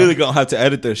we you're go. really gonna have to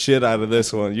edit the shit out of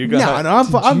this one. You got.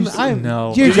 No, I'm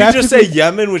no. Did you just say geographically-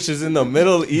 Yemen, which is in the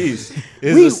Middle East,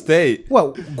 is We- a state?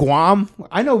 What, Guam?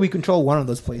 I know we control one of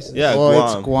those places. Yeah, Well,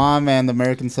 Guam. it's Guam and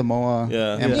American Samoa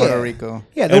Yeah. and Yeah. Puerto Rico.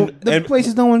 Yeah, And- the and-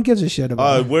 places no one gives a shit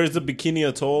about. Where's the Bikini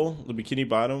Atoll? The Bikini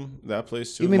Bottom? That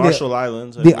place too. You mean the- Marshall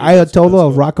Islands. I the believe that's Ayatollah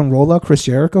of what- rock and roll, Chris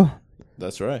Jericho.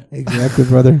 That's right. Exactly,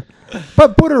 brother.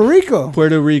 But Puerto Rico.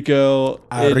 Puerto Rico,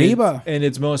 Arriba. and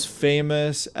its most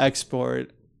famous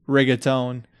export,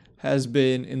 reggaeton, has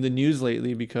been in the news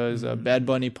lately because Bad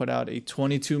Bunny put out a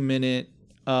 22-minute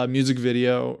music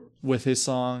video with his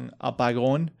song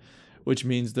Apagón, which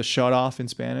means the shut off in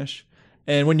Spanish.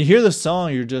 And when you hear the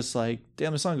song, you're just like,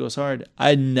 damn, the song goes hard.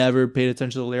 I never paid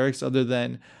attention to the lyrics other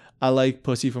than I like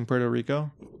Pussy from Puerto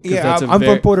Rico. 'Cause Yeah, that's a I'm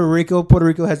very- from Puerto Rico. Puerto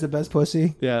Rico has the best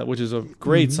pussy. Yeah, which is a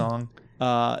great song.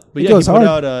 But It yeah, he goes put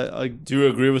hard. out a Do you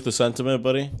agree with the sentiment,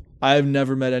 buddy? I've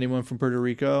never met anyone from Puerto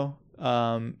Rico,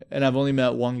 and I've only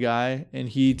met one guy, and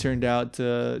he turned out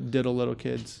to diddle little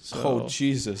kids. So, Oh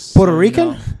Jesus! Puerto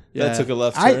Rican? Yeah. That took a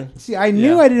left turn. I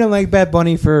knew Yeah. I didn't like Bad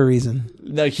Bunny for a reason.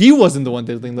 No, he wasn't the one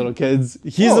diddling little kids.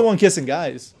 He's the one kissing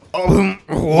guys.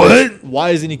 What?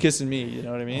 Why isn't he kissing me? You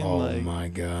know what I mean? Like, my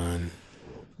god!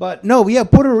 But no, yeah,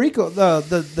 Puerto Rico.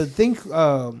 The thing.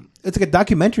 It's like a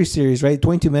documentary series, right?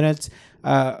 22 minutes.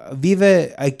 Viva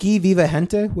aquí viva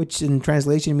gente, which in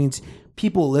translation means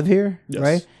people live here, Yes.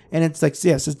 right? And it's like,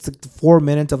 yes, it's like 4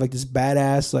 minutes of like this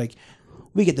badass, like,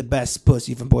 we get the best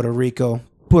pussy from Puerto Rico.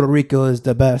 Puerto Rico is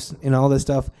the best, and all this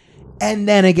stuff. And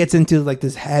then it gets into like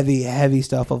this heavy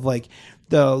stuff of like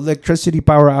the electricity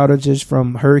power outages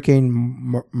from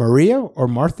Hurricane Maria or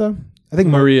Martha. I think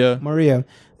Maria. Maria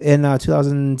in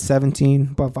 2017,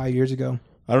 about 5 years ago.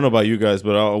 I don't know about you guys,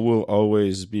 but I will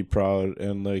always be proud.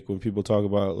 And like when people talk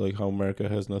about like how America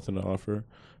has nothing to offer,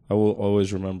 I will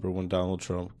always remember when Donald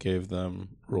Trump gave them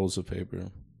rolls of paper.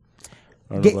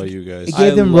 I don't know about you guys. It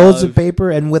gave I them rolls of love-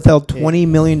 paper and withheld $20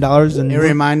 million in It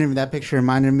reminded me. That picture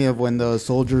reminded me of when the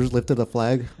soldiers lifted the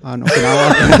flag on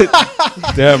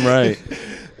Okinawa. Damn right.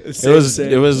 It was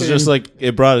Same. just like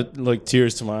it brought like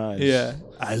tears to my eyes. Yeah.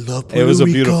 I love It was a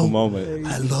beautiful moment.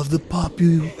 I love the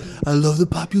population.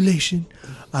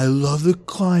 I love the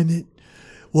climate.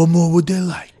 What more would they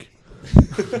like?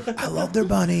 I love their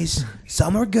bunnies.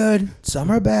 Some are good,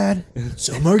 some are bad,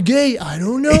 some are gay. I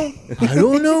don't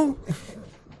know.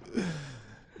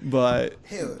 But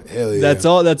Hell yeah.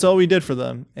 that's all we did for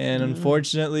them. And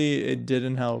unfortunately, it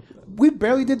didn't help. We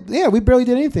barely did. Yeah, we barely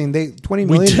did anything. They $20 We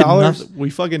million did dollars, nothing. We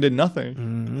fucking did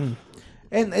nothing.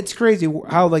 and it's crazy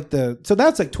how like so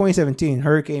that's like 2017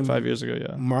 Hurricane 5 years ago,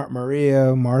 yeah.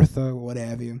 Maria, Martha, what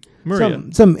have you. Maria.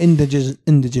 Some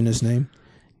indigenous name.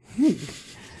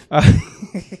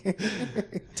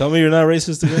 Tell me you're not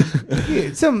racist again.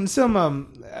 Yeah, some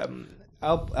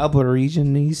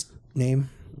Aboriginese name.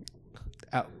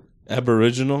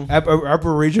 Aboriginal.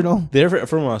 Aboriginal. They're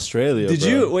from Australia. Did bro.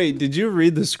 you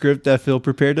read the script that Phil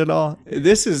prepared at all?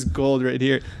 This is gold right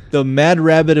here. The Mad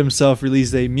Rabbit himself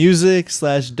released a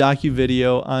music/docu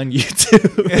video on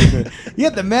YouTube.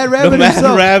 Yeah, the Mad The Rabbit Mad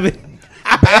himself. Rabbit.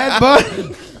 Bad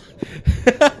Bunny.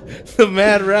 The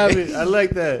Mad Rabbit. I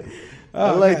like that.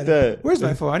 I like God. that. Where's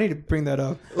my phone? I need to bring that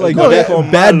up. Like No, Bad, yeah.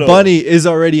 Bad Malo. Bunny is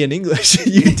already in English.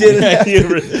 You did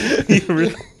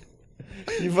it.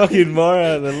 You fucking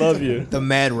moron. I love you. The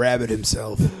mad rabbit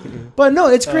himself. But no,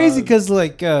 it's crazy because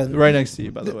like Right next to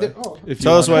you, by the way. oh. If you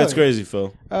Tell us wanna- why it's crazy,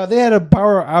 Phil. They had a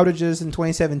power outages in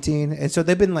 2017, and so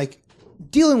they've been like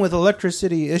dealing with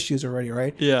electricity issues already,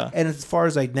 right? Yeah. And as far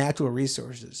as like natural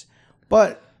resources,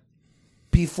 but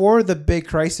before the big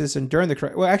crisis and during the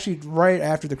crisis, well, actually, right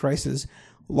after the crisis,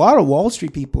 a lot of Wall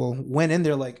Street people went in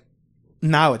there like,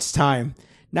 now it's time.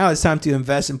 Now it's time to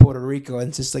invest in Puerto Rico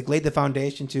and just like laid the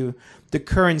foundation to the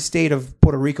current state of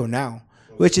Puerto Rico now,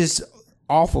 which is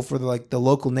awful for the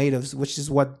local natives, which is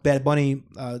what Bad Bunny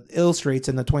illustrates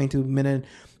in the 22-minute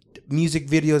music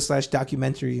video /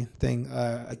 documentary thing.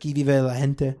 Aquí vive la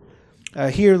gente.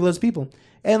 Here lives people,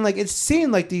 and like it's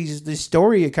seeing like these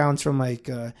story accounts from like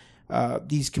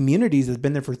these communities that've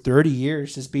been there for 30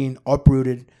 years, just being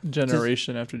uprooted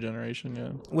Generation after generation, yeah.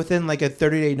 within like a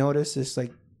 30-day notice. It's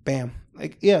like bam,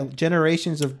 like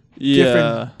generations of Yeah.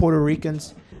 different Puerto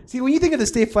Ricans. See, when you think of the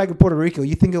state flag of Puerto Rico,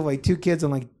 you think of like two kids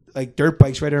on like dirt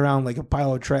bikes riding around like a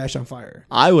pile of trash on fire.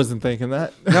 I wasn't thinking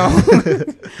that. No.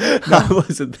 I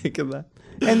wasn't thinking that.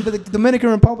 And the Dominican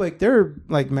Republic, they're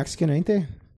like Mexican, ain't they?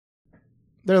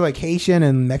 They're like Haitian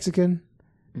and Mexican.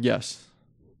 Yes.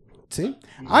 See,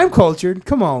 I'm cultured.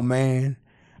 Come on, man.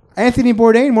 Anthony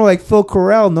Bourdain, more like Phil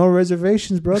Corral. No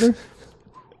reservations, brother.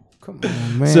 Come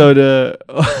on, man. So to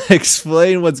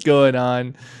explain what's going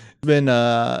on, been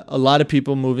a lot of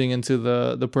people moving into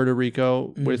the Puerto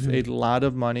Rico with a lot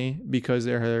of money because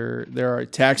there are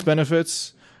tax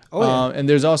benefits. Oh, yeah. And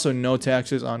there's also no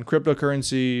taxes on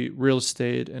cryptocurrency, real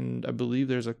estate, and I believe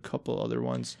there's a couple other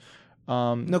ones.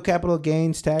 No capital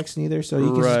gains tax neither, so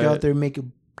you can just Right. go out there and make a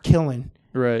killing.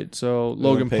 Right. So You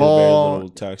Logan pay very little Paul.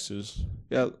 taxes.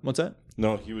 Yeah. What's that?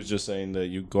 No, he was just saying that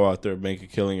you go out there, make a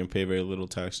killing, and pay very little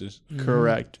taxes.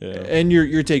 Correct. Yeah. And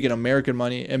you're taking American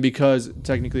money, and because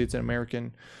technically it's an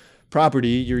American property,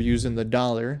 you're using the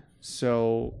dollar.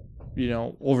 So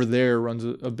over there runs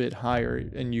a bit higher,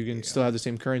 and you can still have the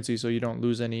same currency, so you don't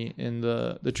lose any in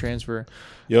the transfer.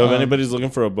 Yo, if anybody's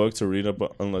looking for a book to read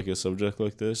up on like a subject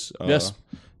like this, Yes.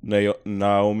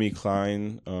 Naomi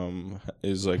Klein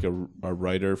is like a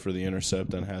writer for The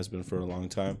Intercept and has been for a long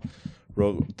time.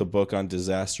 Wrote the book on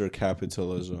disaster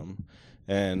capitalism,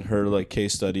 and her like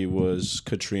case study was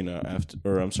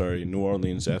New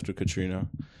Orleans after Katrina,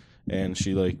 and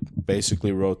she like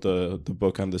basically wrote the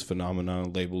book on this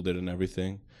phenomenon, labeled it and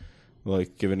everything,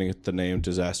 like giving it the name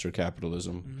disaster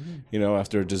capitalism.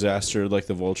 After a disaster, like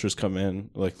the vultures come in,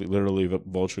 like literally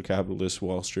vulture capitalists,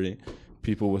 Wall Street,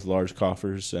 people with large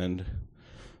coffers, and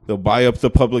they'll buy up the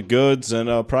public goods and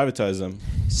privatize them.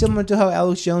 Similar to how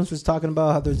Alex Jones was talking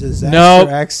about how there's disaster Nope.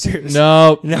 actors.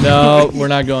 No, No. we're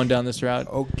not going down this route.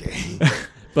 Okay.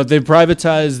 But they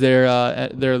privatized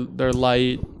their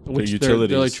light, which their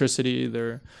utilities. electricity,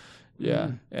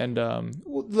 and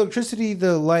Well, the electricity,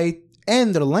 the light,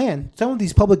 and the land. Some of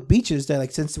these public beaches that,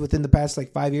 like, since within the past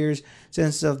 5 years,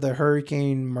 since of the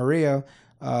Hurricane Maria,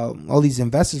 all these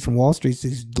investors from Wall Street,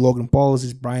 these Logan Pauls,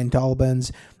 these Brian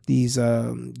Talbans, these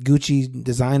Gucci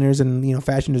designers and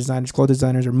fashion designers, clothes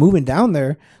designers are moving down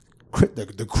there.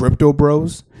 The crypto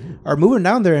bros are moving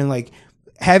down there and like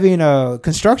having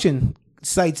construction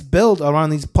sites built around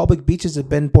these public beaches that have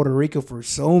been in Puerto Rico for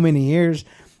so many years.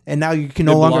 And now you can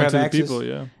no they longer belong have to the access. people.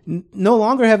 Yeah. No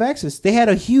longer have access. They had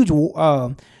a huge.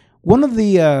 One of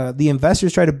the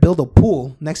investors tried to build a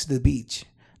pool next to the beach,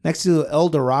 next to El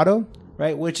Dorado,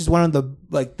 right, which is one of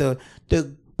the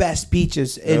best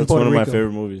beaches in That's Puerto one of Rico. my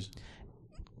favorite movies.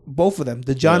 Both of them,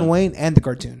 the John Yeah. Wayne and the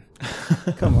cartoon.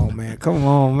 Come on,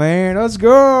 man. Let's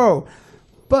go.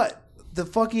 But the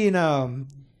fucking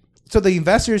so the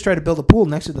investors tried to build a pool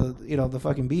next to the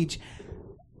fucking beach,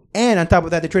 and on top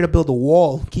of that, they tried to build a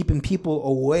wall keeping people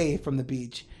away from the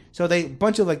beach. So a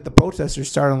bunch of the protesters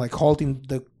started halting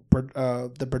the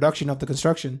production of the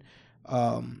construction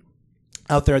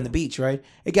out there on the beach. Right,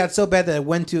 it got so bad that it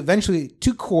went eventually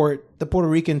to court, the Puerto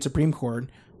Rican Supreme Court,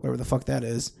 whatever the fuck that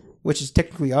is, which is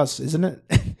technically us, isn't it?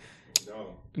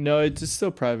 No, it's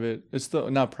still private. It's still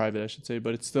not private, I should say,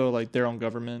 but it's still their own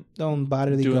government. Owned by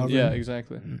the Doing, government. yeah,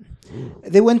 exactly.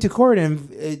 They went to court and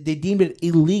they deemed it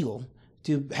illegal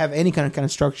to have any kind of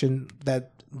construction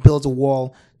that builds a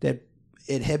wall that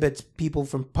inhibits people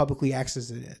from publicly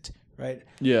accessing it, right?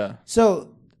 Yeah. So,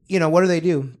 what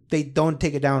do? They don't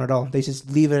take it down at all. They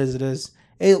just leave it as it is.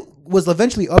 It was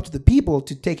eventually up to the people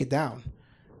to take it down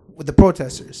with the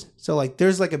protesters. So,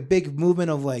 there's a big movement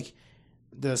of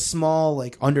the small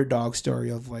underdog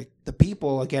story of the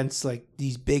people against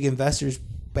these big investors,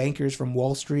 bankers from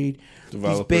Wall Street,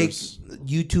 Developers. these big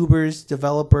YouTubers,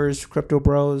 developers, crypto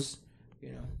bros.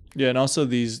 Yeah, and also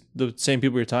the same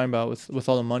people you're talking about with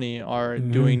all the money are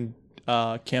doing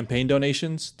campaign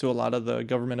donations to a lot of the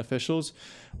government officials,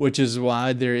 which is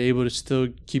why they're able to still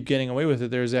keep getting away with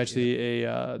it. There's actually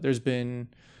there's been,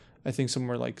 I think,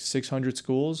 somewhere like 600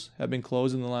 schools have been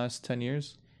closed in the last 10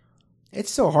 years. It's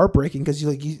so heartbreaking because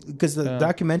the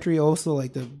documentary also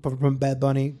like from Bad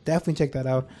Bunny, definitely check that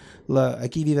out.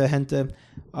 Aquí Vive Gente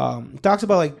talks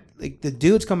about like the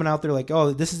dudes coming out there like,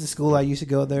 oh, this is the school I used to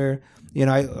go there. You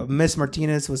know, Miss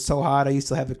Martinez was so hot. I used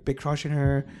to have a big crush on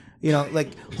her. You know, like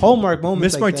hallmark moments.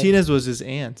 Miss like Martinez was his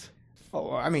aunt. that.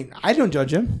 Oh, I mean, I don't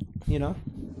judge him. You know,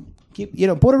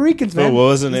 Puerto Ricans, Oh, man. what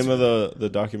was the name of the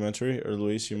documentary? Or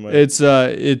Luis, you might.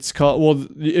 It's called. Well,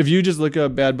 if you just look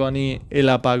up Bad Bunny, El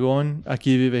Apagón,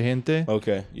 Aquí Vive Gente.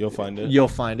 Okay, you'll find it. You'll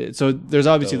find it. So there's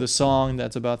obviously Dope. the song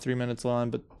that's about 3 minutes long,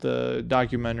 but the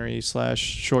documentary /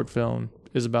 short film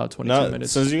is about 22 Now,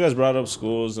 minutes. since you guys brought up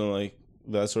schools and like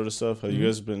that sort of stuff, have Mm-hmm. you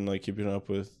guys been like keeping up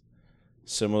with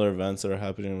similar events that are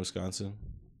happening in Wisconsin?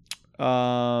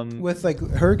 With like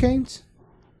hurricanes.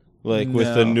 Like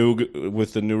with the No.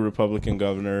 new Republican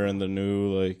governor and the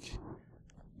new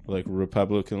like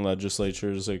Republican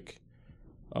legislatures, like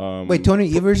Wait,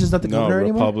 Tony Evers is not the no governor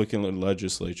anymore. Republican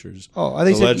legislatures. Oh, I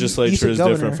think The you legislature said is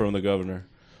governor. different from the governor.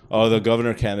 Oh, the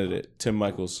governor candidate, Tim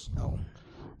Michaels. Oh.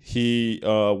 He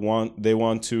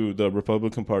the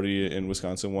Republican Party in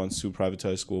Wisconsin wants to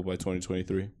privatize school by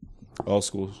 2023. All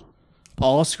schools.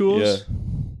 All schools? Yeah.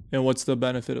 And what's the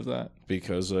benefit of that?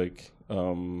 Because like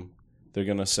they're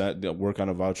gonna work on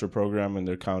a voucher program, and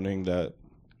they're counting that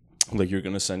like you're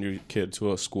gonna send your kid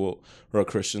to a school or a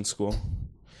Christian school,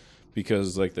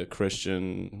 because like the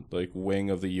Christian like wing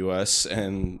of the U.S.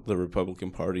 and the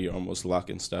Republican Party are almost lock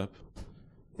in step.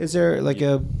 Is there like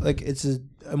it's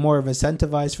a more of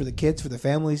incentivized for the kids, for the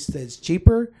families, that it's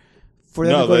cheaper for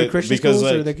them No, to go they- to Christian because,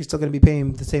 schools, or like- they're still going to be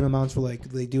paying the same amounts for like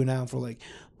they do now for like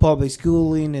public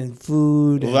schooling and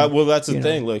food? That's the you know.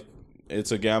 thing. Like,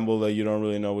 it's a gamble that you don't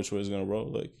really know which way is gonna roll.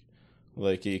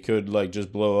 Like it could like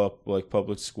just blow up like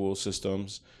public school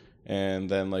systems, and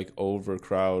then like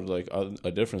overcrowd like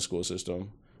a different school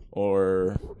system,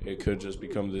 or it could just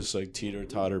become this like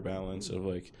teeter-totter balance of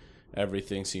like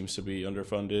everything seems to be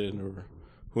underfunded, or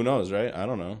who knows, right? I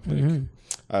don't know. Like,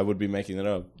 I would be making it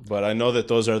up, but I know that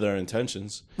those are their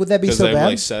intentions. Would that be Because so they've bad?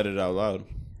 like said it out loud.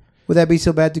 Would that be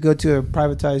so bad to go to a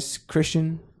privatized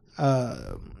Christian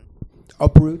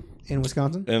uproot in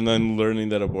Wisconsin? And then learning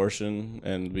that abortion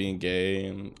and being gay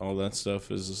and all that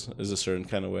stuff is a certain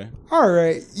kind of way. All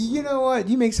right, you know what?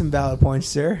 You make some valid points,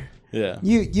 sir. Yeah.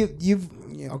 You've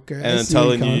okay. I And then see where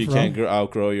you're telling you coming you from. can't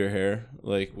outgrow your hair,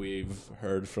 like we've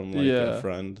heard from like Yeah. a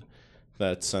friend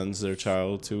that sends their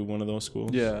child to one of those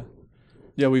schools. Yeah.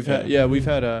 Yeah, we've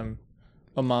had a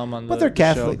mom on the But they're show a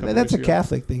Catholic. couple That's a weeks ago.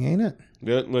 Catholic thing, ain't it?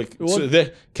 Yeah, like Well, so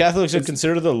Catholics are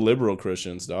considered the liberal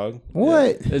Christians, dog.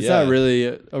 What? It's Yeah. not really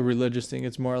a religious thing.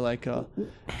 It's more like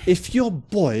if your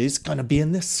boy is gonna be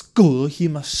in this school, he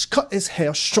must cut his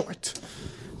hair short.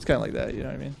 It's kind of like that, you know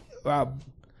what I mean?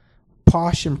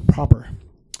 Posh and proper.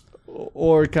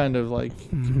 Or kind of like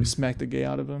smack the gay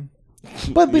out of him.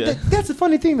 But Yeah. that's the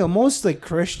funny thing though. Most like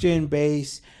Christian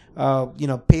based,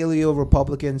 paleo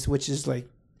Republicans, which is like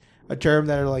a term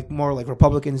that are like more like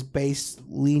Republicans based,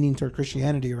 leaning toward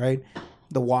Christianity, right?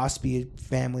 The waspy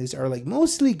families are like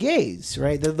mostly gays,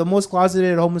 right? They're the most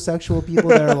closeted homosexual people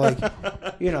that are like,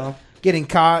 getting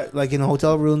caught like in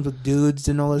hotel rooms with dudes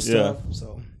and all this Yeah. stuff.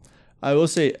 So I will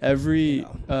say every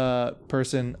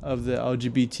person of the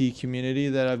LGBT community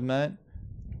that I've met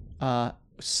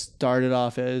started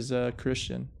off as a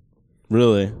Christian.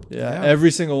 Really? Yeah, Yeah.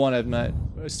 every single one I've met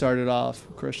started off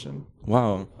Christian.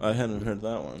 Wow, I hadn't heard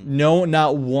that one. No,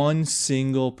 not one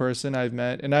single person I've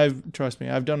met, and trust me,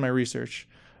 I've done my research.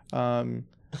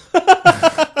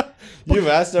 You've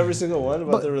asked every single one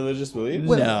about their religious beliefs?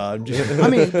 Well- No, I'm just, I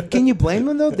mean, can you blame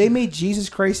them though? They made Jesus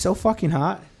Christ so fucking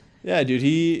hot. yeah, dude,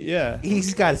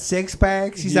 He's got 6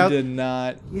 packs. He's he out. did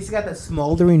not. He's got that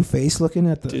smoldering face looking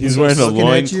at the. He's wearing a looking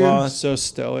at you. loincloth. So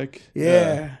stoic.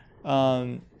 Yeah.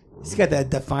 Um, He's got that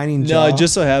defining no, jaw. it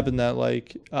just so happened that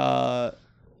like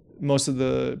most of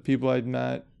the people I'd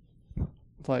met,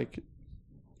 like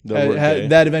That were gay.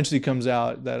 that eventually comes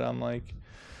out that I'm like,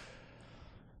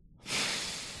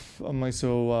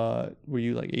 so were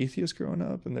you like atheist growing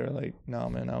up? And they're like, no,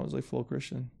 man, I was like full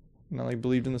Christian, and I like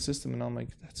believed in the system, and I'm like,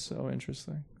 that's so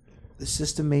interesting. The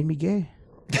system made me gay.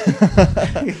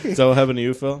 Is that what happened to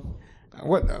you, Phil?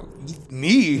 What?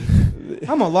 Me?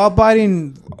 I'm a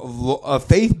law-abiding, a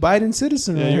faith-abiding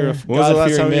citizen. Yeah, right you're a here. When was the last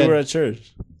God-fearing time you man. were at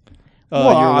church?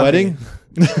 Well, Your I wedding?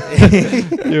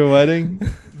 Your wedding?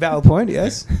 Valid point.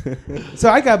 Yes. So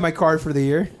I got my card for the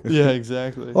year. Yeah,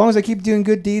 exactly. As long as I keep doing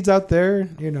good deeds out there,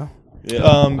 Yeah.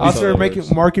 Also,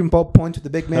 marking points with the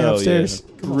big man Hell upstairs.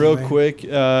 Come on, Real man. quick,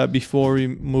 before we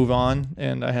move on,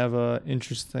 and I have a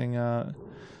interesting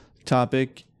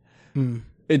topic.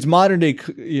 It's modern day,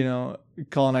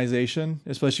 colonization,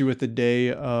 especially with the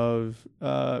day of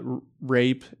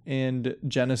rape and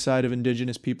genocide of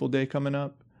Indigenous People Day coming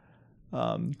up.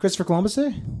 Christopher Columbus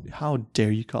Day? How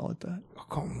dare you call it that? Oh,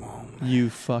 come on. You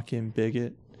fucking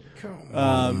bigot. Come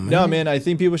on. No, man, I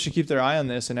think people should keep their eye on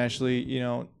this and actually,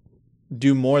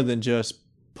 do more than just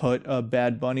put a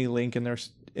Bad Bunny link in their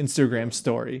Instagram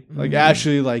story. Like,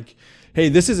 actually, like, hey,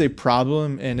 this is a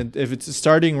problem, and if it's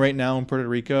starting right now in Puerto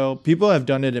Rico, people have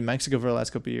done it in Mexico for the last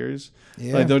couple of years.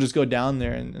 Yeah. Like, they'll just go down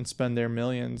there and spend their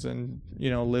millions and,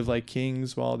 live like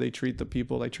kings while they treat the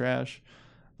people like trash.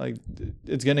 Like,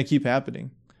 it's going to keep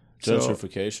happening. So,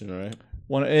 Gentrification, right?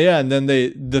 and then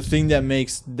the thing that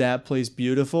makes that place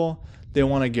beautiful, they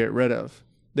want to get rid of.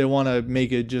 They want to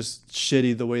make it just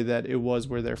shitty the way that it was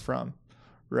where they're from,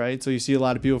 right? So you see a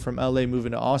lot of people from LA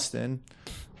moving to Austin,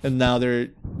 and now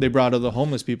they brought all the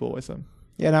homeless people with them.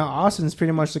 Yeah, now Austin's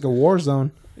pretty much like a war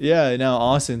zone. Yeah, now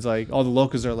Austin's like, all the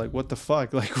locals are like, what the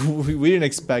fuck? Like, we didn't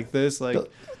expect this. Like,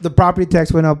 The property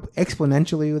tax went up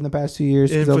exponentially in the past 2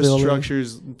 years.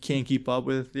 infrastructures can't keep up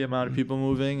with the amount of people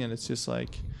moving, and it's just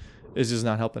like, it's just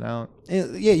not helping out. Yeah,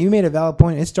 you made a valid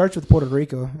point. It starts with Puerto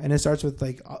Rico, and it starts with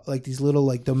like these little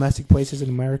like domestic places in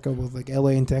America with like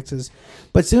LA and Texas.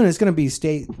 But soon it's gonna be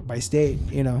state by state.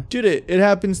 Dude, it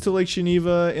happens to Lake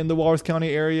Geneva in the Walworth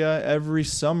County area every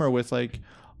summer with like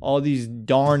all these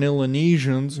darn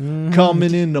Indonesians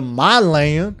coming into my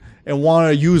land and want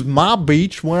to use my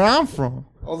beach where I'm from.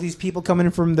 All these people coming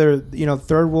in from their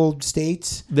third world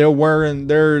states. They're wearing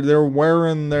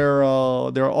their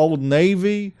Old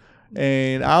Navy,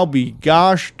 and I'll be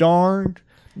gosh darned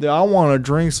that I want to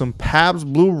drink some Pabst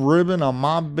Blue Ribbon on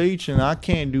my beach, and I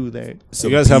can't do that. So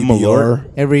you guys have Malort?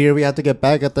 Every year we have to get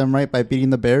back at them, right, by beating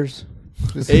the Bears.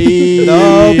 Hey, The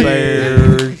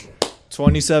Bears.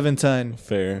 27-10.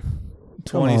 Fair.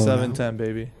 27-10,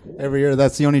 baby. Every year,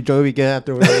 that's the only joy we get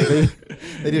after.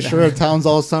 They destroy our towns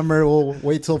all summer. We'll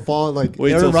wait till fall. Like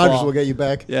Wait Aaron till Rodgers fall. will get you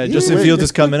back. Yeah, Justin Fields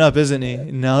is coming up, isn't he?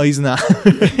 No, he's not.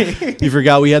 You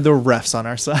forgot we had the refs on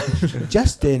our side.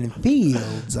 Justin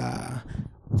Fields.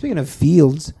 Speaking of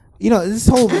Fields, this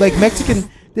whole like Mexican.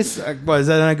 This is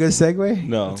that not a good segue?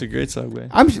 No. It's a great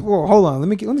segue. Well, hold on. Let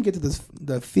me get to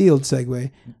the field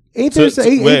segue. Ain't So, there some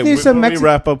before we Mexican?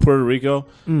 wrap up Puerto Rico,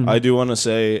 I do want to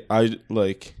say I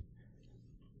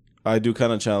do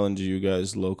kind of challenge you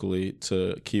guys locally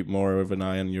to keep more of an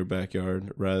eye on your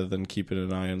backyard rather than keeping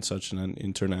an eye on such an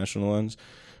international lens.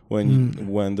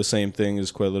 When the same thing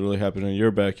is quite literally happening in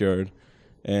your backyard,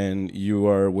 and you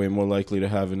are way more likely to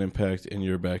have an impact in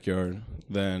your backyard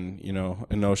than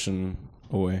an ocean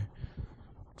away.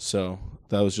 So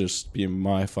that was just being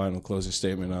my final closing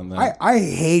statement on that. I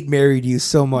hate married you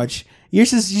so much. You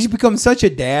become such a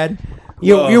dad.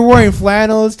 You're wearing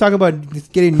flannels, talking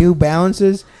about getting New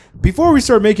Balances. Before we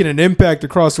start making an impact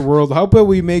across the world, how about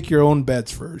we make your own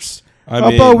bets first? How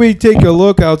about we take a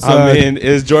look outside?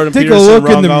 Is Jordan Take Peterson a look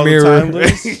wrong in the all mirror. the time,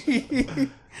 Liz?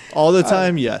 All the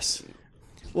time, yes.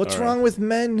 What's all right. wrong with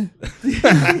men?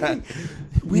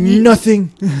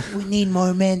 Nothing. We need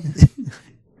more men.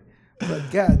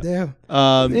 But goddamn.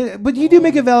 Um, But you do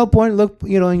make a valid point. Look,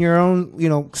 in your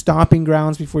own, stomping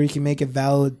grounds before you can make a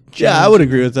valid. yeah, I would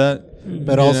agree with that.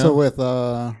 But You also know? with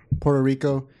Puerto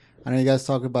Rico, I know you guys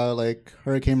talk about like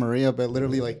Hurricane Maria, but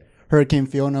literally like Hurricane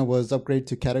Fiona was upgraded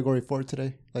to Category 4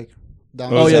 today. Like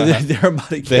down. Oh, is yeah, that- they're about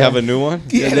to They have a new one?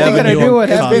 Yeah, they have they a gotta new do one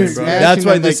it. coming, It's been bro. smashing That's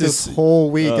why them, like, this is.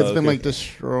 whole week. Oh, It's been okay. like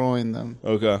destroying them.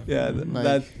 Okay. Yeah,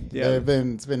 Like,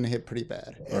 it's been hit pretty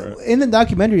bad. In the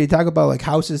documentary, they talk about like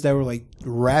houses that were like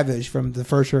ravaged from the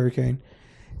first hurricane,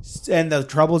 and the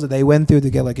troubles that they went through to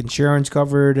get like insurance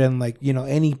covered and like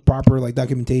any proper like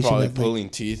documentation. Probably that, like, pulling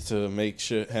teeth to make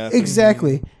shit happen.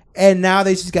 exactly. And now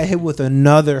they just got hit with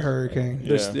another hurricane.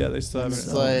 Yeah. They still have It's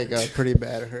it. like a pretty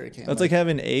bad hurricane. That's like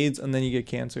having AIDS and then you get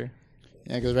cancer.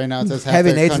 yeah, because right now it says half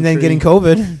Having the AIDS and then country, getting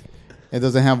COVID. It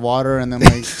doesn't have water, and then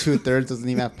like 2/3 doesn't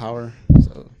even have power.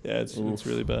 So Yeah, it's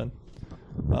really bad.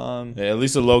 Yeah, at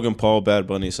least the Logan Paul Bad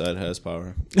Bunny side has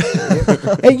power.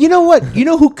 And you know what? You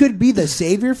know who could be the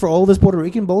savior for all this Puerto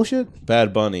Rican bullshit?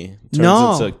 Bad Bunny turns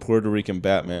No. into Puerto Rican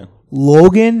Batman.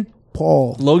 Logan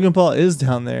Paul. Logan Paul is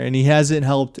down there and he hasn't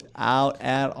helped out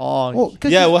at all. Well,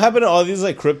 'cause Yeah, what happened to all these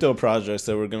like crypto projects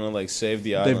that were gonna like save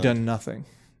the island? They've done nothing.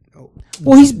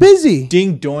 he's busy.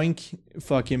 Ding Doink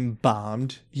fucking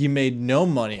bombed. He made no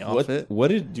money off it. What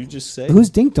did you just say? Who's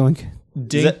Dink Doink?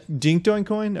 Dink Doink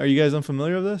coin? Are you guys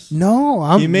unfamiliar with this? No,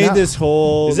 I'm He made not. this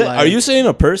whole. Is that? like- Are you saying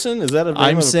a person? Is that a name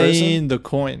I'm of a saying person? the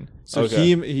coin. So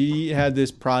Okay. he had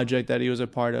this project that he was a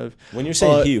part of. When you're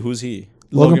saying Uh, he, who's he?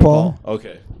 Logan Paul.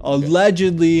 Okay.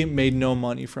 Allegedly made no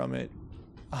money from it.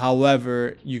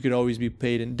 However, you could always be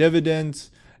paid in dividends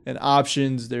and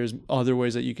options. There's other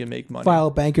ways that you can make money. File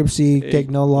bankruptcy, take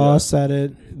no loss at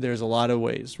it. There's a lot of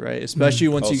ways, right? Especially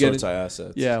once All you get sorts of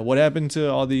assets. Yeah, what happened to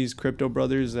all these crypto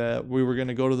brothers that we were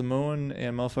gonna go to the moon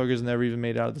and motherfuckers never even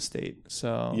made it out of the state?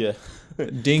 So Yeah.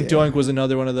 Dink Doink was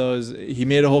another one of those. He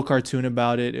made a whole cartoon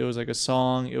about it. It was like a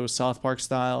song. It was South Park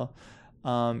style,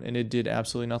 and it did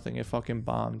absolutely nothing. It fucking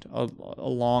bombed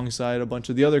alongside a bunch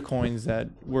of the other coins that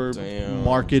were Damn.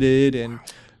 marketed and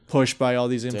pushed by all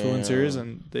these influencers, Damn.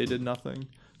 and they did nothing.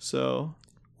 So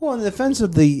Well, in the defense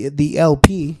of the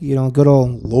LP, good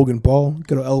old Logan Paul,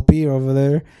 good old LP over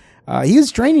there, he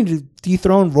was training to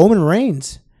dethrone Roman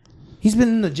Reigns. He's been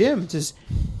in the gym, just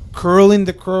curling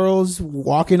the curls,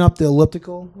 walking up the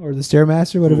elliptical or the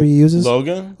Stairmaster, whatever he uses.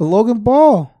 Logan? Logan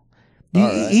Paul.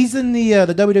 Alright. He's in the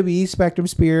WWE Spectrum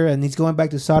Spear, and he's going back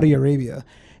to Saudi Arabia.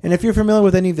 And if you're familiar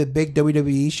with any of the big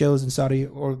WWE shows in Saudi,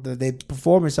 or they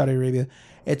perform in Saudi Arabia,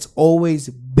 it's always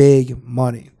big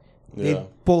money. Yeah. They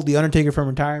pulled The Undertaker from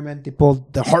retirement. They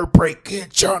pulled the Heartbreak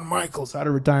Kid, Shawn Michaels, out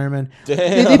of retirement. They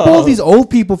Damn. pulled these old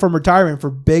people from retirement for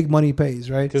big money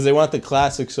pays, right? Because they want the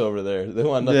classics over there. They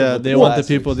want nothing yeah, but they want the classics.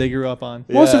 people they grew up on.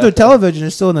 Most of Yeah. their television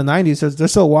is still in the 90s, so they're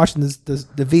still watching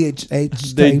the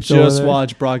VHS They tapes over just there.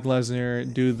 watched Brock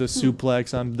Lesnar do the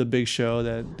suplex on the Big Show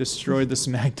that destroyed the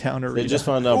SmackDown arena. They just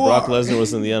found out Brock Lesnar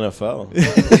was in the NFL.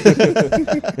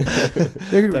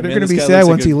 They're man, going to this be guy sad looks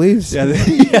once like he a- leaves. Yeah,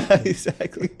 yeah,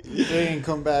 exactly. They ain't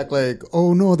come back like,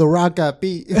 oh no, The Rock got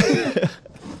beat.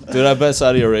 Dude, I bet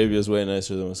Saudi Arabia is way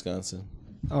nicer than Wisconsin.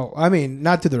 Oh, I mean,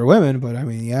 not to their women, but I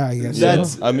mean, yeah, I guess. Yeah.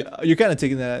 That's so. I mean- you're kind of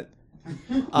taking that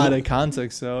out of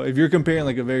context. So if you're comparing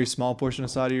like a very small portion of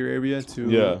Saudi Arabia to,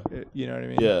 Yeah. you know what I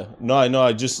mean? Yeah. No, I know.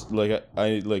 I just like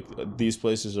I like these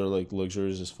places are like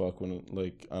luxurious as fuck when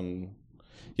like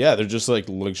yeah, they're just like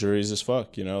luxurious as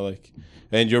fuck, like.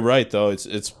 And you're right though.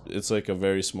 It's like a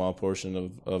very small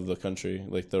portion of the country.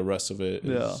 Like the rest of it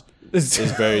Yeah. is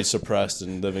very suppressed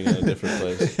and living in a different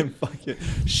place. Fucking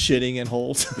shitting in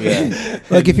holes. Yeah.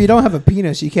 Like, if you don't have a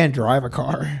penis, you can't drive a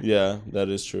car. Yeah, that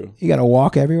is true. You got to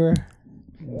walk everywhere.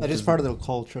 That is part of their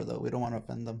culture, though. We don't want to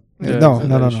offend them. Yeah, No.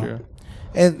 that is true.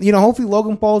 And, hopefully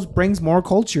Logan Paul brings more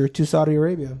culture to Saudi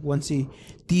Arabia once he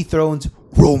dethrones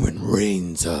Roman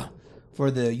Reigns for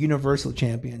the Universal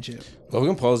Championship.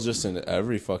 Logan Paul's just in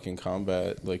every fucking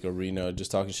combat like arena,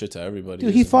 just talking shit to everybody.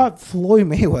 Dude, he isn't fought Floyd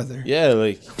Mayweather. Yeah,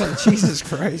 like Jesus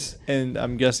Christ. And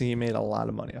I'm guessing he made a lot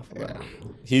of money off of that.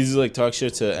 he's like talk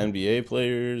shit to NBA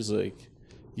players, like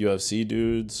UFC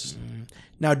dudes.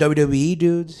 Now WWE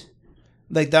dudes.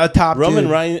 Like the top Roman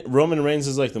dude. Reigns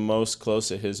is like the most close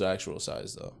to his actual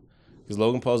size though, because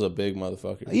Logan Paul's a big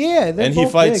motherfucker. Yeah, they're and he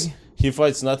both fights. big. He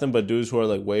fights nothing but dudes who are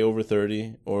like way over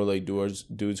 30, or like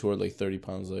dudes who are like 30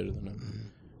 pounds lighter than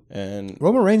him. And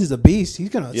Roman Reigns is a beast. He's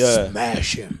going to Yeah.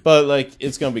 smash him. but like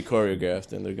it's gonna be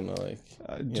choreographed, and they're gonna like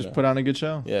Just put on a good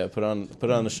show. yeah put on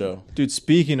the show. Dude,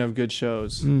 speaking of good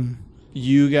shows,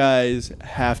 you guys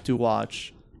have to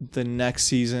watch the next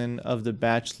season of The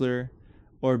Bachelor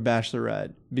or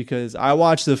Bachelorette, because I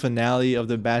watched the finale of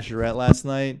The Bachelorette last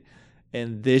night,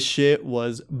 and this shit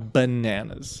was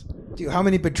bananas. Dude, how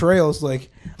many betrayals? Like,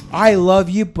 I love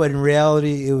you, but in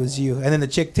reality, it was you. And then the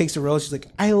chick takes the rose. She's like,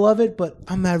 I love it, but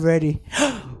I'm not ready.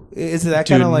 Is it that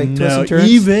kind of like twist no, and turns?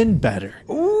 even better.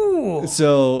 Ooh.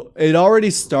 So it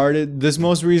already started. This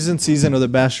most recent season of The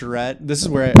Bachelorette. This is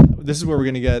where we're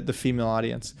gonna get the female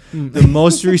audience. The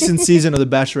most recent season of The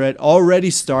Bachelorette already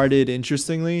started.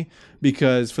 Interestingly,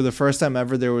 because for the first time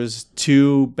ever, there was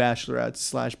two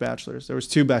bachelorettes/bachelors. There was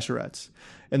two bachelorettes,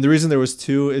 and the reason there was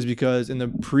two is because in the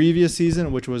previous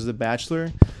season, which was The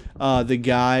Bachelor, the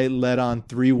guy led on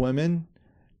 3 women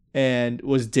and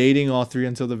was dating all 3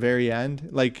 until the very end.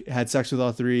 Like, had sex with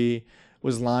all 3,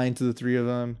 was lying to the 3 of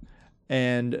them.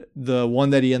 And the one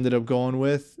that he ended up going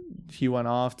with, he went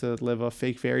off to live a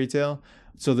fake fairy tale.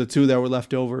 So the 2 that were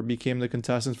left over became the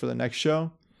contestants for the next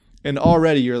show. And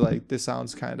already you're like, this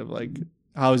sounds kind of like,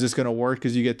 how is this going to work?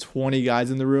 Because you get 20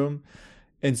 guys in the room.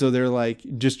 And so they're like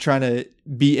just trying to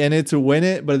be in it to win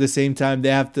it. But at the same time, they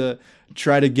have to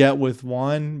try to get with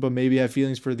one, but maybe have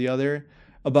feelings for the other.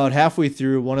 About halfway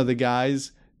through, one of the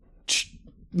guys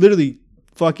literally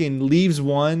fucking leaves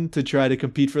one to try to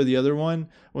compete for the other one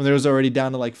when there was already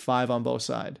down to like 5 on both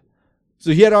sides.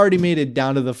 So he had already made it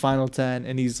down to the final 10,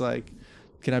 and he's like,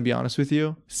 can I be honest with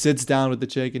you? Sits down with the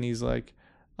chick, and he's like,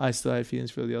 I still have feelings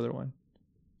for the other one.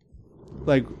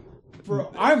 Like,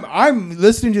 Bro, I'm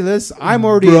listening to this. I'm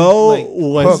already bro like,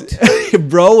 was hooked.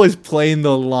 bro was playing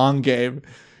the long game.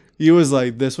 He was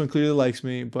like, this one clearly likes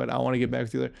me, but I want to get back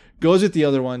with the other. Goes with the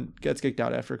other one, gets kicked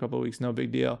out after a couple of weeks, no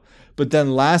big deal. But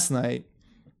then last night,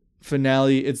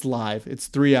 finale, it's live. It's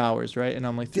 3 hours, right? And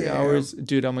I'm like, 3 hours?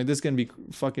 Dude, I'm like, this is going to be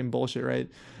fucking bullshit, right?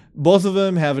 Both of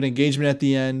them have an engagement at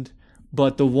the end,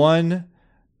 but the one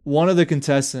of the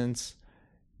contestants,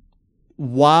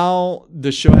 while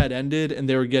the show had ended and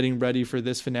they were getting ready for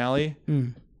this finale,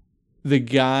 the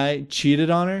guy cheated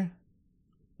on her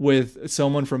with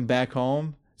someone from back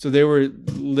home. So they were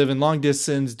living long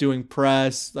distance, doing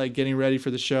press, like getting ready for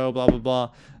the show, blah, blah,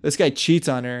 blah. This guy cheats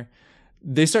on her.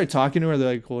 They start talking to her.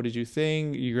 They're like, what did you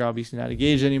think? You're obviously not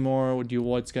engaged anymore.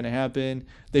 What's going to happen?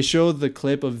 They show the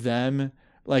clip of them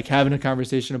like having a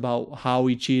conversation about how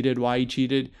he cheated, why he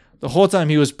cheated. The whole time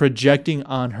he was projecting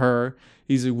on her.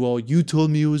 He's like, well, you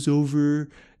told me it was over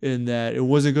and that it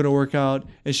wasn't going to work out.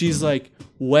 And she's like,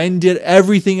 when did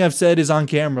everything I've said is on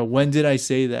camera? When did I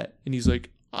say that? And he's like,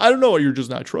 I don't know. You're just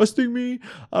not trusting me.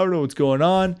 I don't know what's going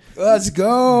on. Let's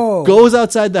go. Goes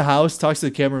outside the house, talks to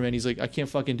the cameraman. He's like, I can't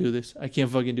fucking do this. I can't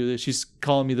fucking do this. She's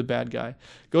calling me the bad guy.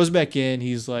 Goes back in.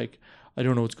 He's like, I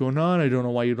don't know what's going on. I don't know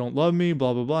why you don't love me,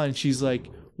 blah, blah, blah. And she's like,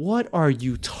 what are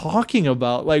you talking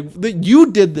about? Like,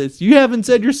 you did this. You haven't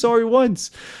said you're sorry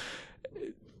once.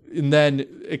 And then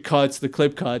it cuts, the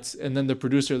clip cuts, and then the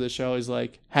producer of the show is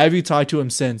like, have you talked to him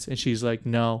since? And she's like,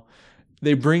 no.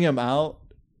 They bring him out,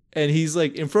 and he's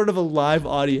like in front of a live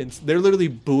audience. They're literally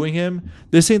booing him.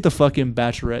 This ain't the fucking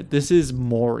Bachelorette. This is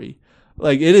Maury.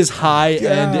 Like, it is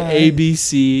high-end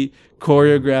ABC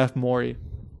choreographed Maury.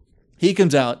 He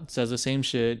comes out, says the same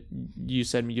shit. You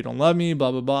said you don't love me,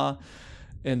 blah, blah, blah.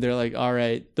 And they're like, all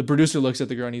right. The producer looks at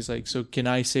the girl, and he's like, so can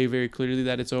I say very clearly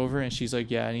that it's over? And she's like,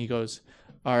 yeah. And he goes,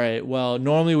 all right, well,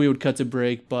 normally we would cut to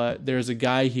break, but there's a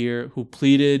guy here who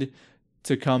pleaded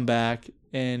to come back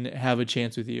and have a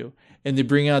chance with you. And they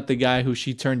bring out the guy who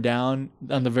she turned down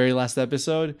on the very last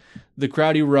episode. The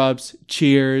crowd erupts,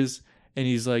 cheers, and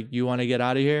he's like, you want to get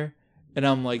out of here? And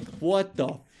I'm like, what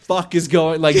the fuck is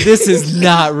going? Like, this is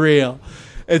not real.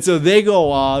 And so they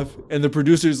go off, and the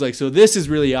producer's like, so this is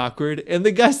really awkward. And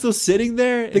the guy's still sitting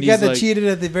there. And The guy he's that like, cheated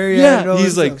at the very end. yeah,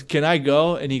 he's like, can I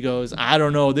go? And he goes, I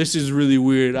don't know. This is really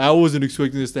weird. I wasn't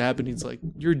expecting this to happen. He's like,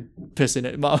 you're pissing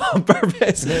it on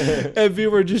purpose. And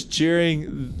people are just cheering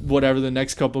whatever the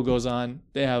next couple goes on.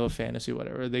 They have a fantasy,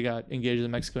 whatever. They got engaged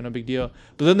in Mexico, no big deal.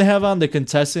 But then they have on the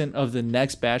contestant of the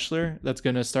next Bachelor that's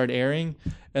going to start airing.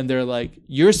 And they're like,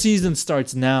 your season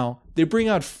starts now. They bring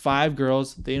out 5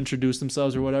 girls. They introduce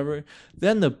themselves or whatever.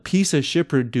 Then the piece of shit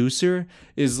producer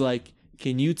is like,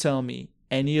 can you tell me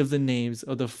any of the names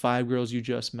of the 5 girls you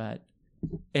just met?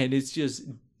 And it's just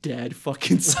dead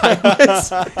fucking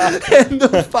silence. And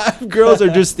the 5 girls are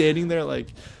just standing there like,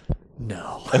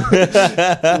 no.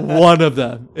 One of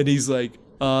them. And he's like,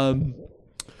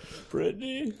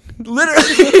 Brittany. literally,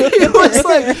 it was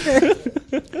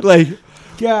like,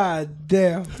 God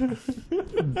damn.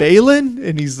 Balin?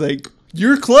 And he's like,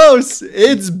 you're close.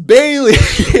 It's Bailey.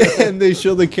 And they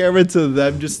show the camera to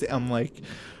them. I'm like,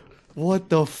 what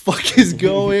the fuck is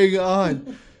going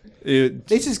on? They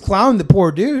just clowned the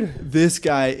poor dude. This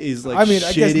guy is like, I mean,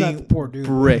 I guess not the shitting poor dude.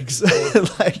 bricks.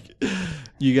 Like,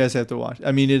 you guys have to watch.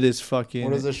 I mean, it is fucking.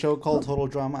 What is the show called? Total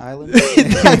Drama Island?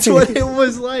 That's what it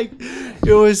was like.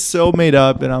 It was so made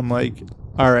up. And I'm like,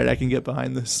 all right, I can get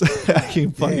behind this. I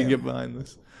can fucking Damn. get behind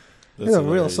this. It's a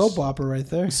real soap opera right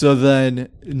there. So then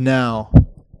now,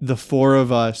 the 4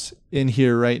 of us in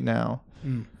here right now,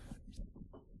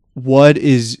 what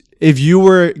is, if you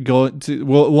were going to,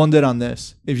 well, one did on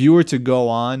this, if you were to go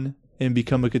on and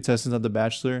become a contestant of The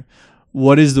Bachelor,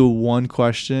 what is the one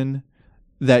question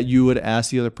that you would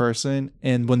ask the other person?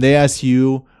 And when they ask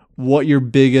you what your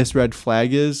biggest red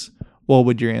flag is, what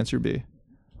would your answer be?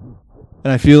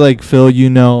 And I feel like, Phil,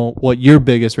 you know what your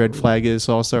biggest red flag is,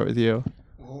 so I'll start with you.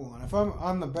 Hold on. If I'm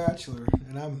on The Bachelor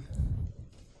and I'm...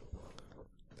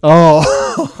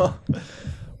 Oh.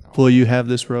 Will you have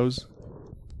this, Rose?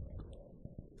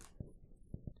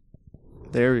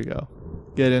 There we go.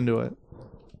 Get into it.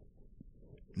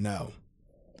 No.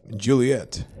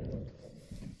 Juliet.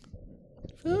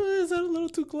 Is that a little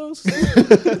too close?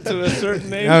 To a certain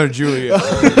name. No, Juliet.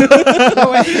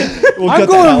 We'll I'm cut that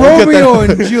going out. We'll cut Romeo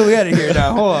and Juliet here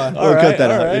now. Hold on. We'll cut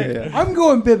that out. right. Yeah. I'm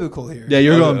going biblical here. Yeah,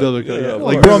 you're Okay. going biblical. Yeah, Yeah. of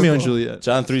Like course. Romeo and Juliet.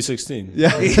 John 3:16.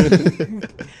 Yeah.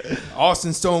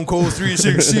 Austin Stone Cold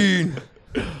 316.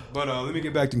 But let me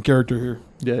get back to character here.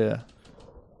 Yeah.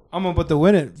 I'm about to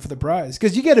win it for the prize.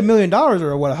 Because you get $1 million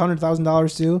or what,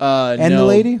 $100,000 too? And the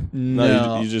lady?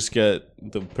 No. You just get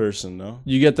the person, no?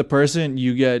 You get the person,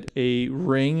 you get a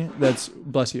ring that's,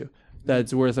 bless you,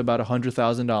 that's worth about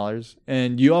 $100,000.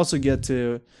 And you also get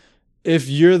to if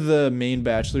you're the main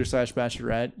bachelor /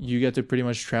 bachelorette, you get to pretty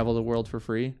much travel the world for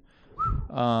free.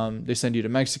 They send you to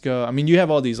Mexico. I mean, you have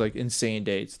all these like insane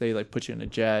dates. They like put you in a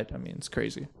jet. I mean, it's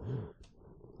crazy.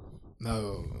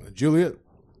 No, Juliet,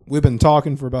 we've been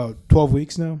talking for about 12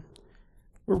 weeks now.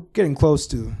 We're getting close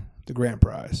to the grand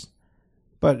prize.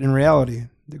 But in reality,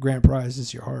 the grand prize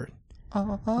is your heart.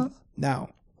 Now,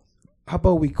 how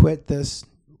about we quit this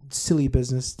silly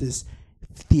business, this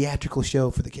theatrical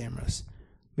show for the cameras?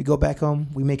 We go back home,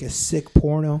 we make a sick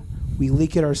porno, we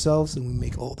leak it ourselves, and we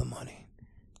make all the money.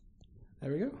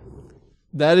 There we go.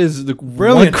 That is the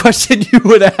Brilliant. one question you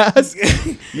would ask.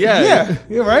 Yeah.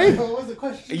 You're right. What was the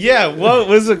question? Yeah, what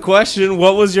was the question?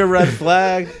 What was your red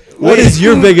flag? What is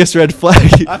your biggest red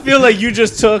flag? I feel like you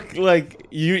just took like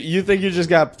you think you just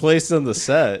got placed on the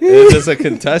set as a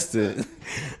contestant.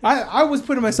 I was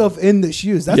putting myself in the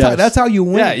shoes. Yes. That's how you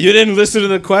win. Yeah, you didn't listen to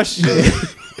the question.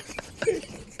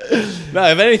 No,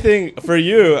 if anything, for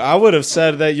you, I would have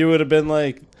said that you would have been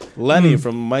like Lenny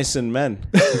from Mice and Men.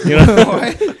 You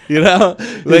know, you know,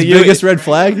 like His biggest red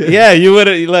flag? Yeah, you would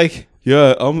have like.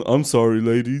 Yeah, I'm sorry,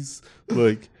 ladies.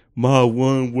 Like my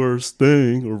one worst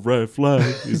thing or red flag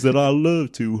is that I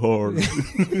love too hard.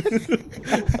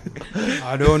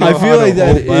 I don't know. I feel how like to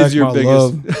that hold back is your my biggest.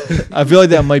 love. I feel like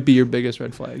that might be your biggest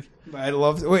red flag. I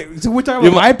love. Wait, so we're talking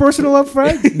about my personal love,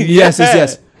 Frank?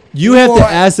 Yes. You have to What?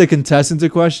 ask the contestants a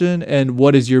question, and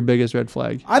what is your biggest red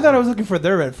flag? I thought I was looking for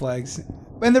their red flags,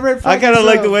 and the red I flag. kind of is,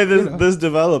 like the way you know. this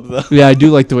developed, though. Yeah, I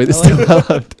do like the way this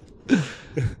developed.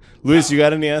 Luis, you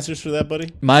got any answers for that,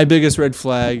 buddy? My biggest red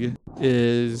flag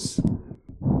is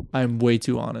I'm way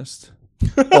too honest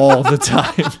all the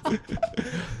time.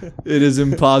 It is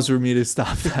impossible for me to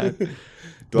stop that. Do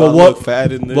But I what- look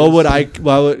fat in this? What would I?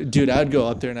 Dude, I'd go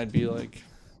up there and I'd be like,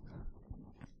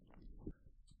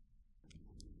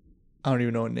 I don't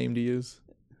even know what name to use.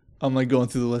 I'm like going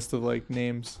through the list of like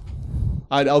names.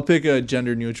 I'll pick a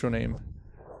gender neutral name.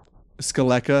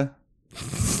 Skaleka,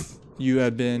 you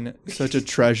have been such a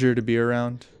treasure to be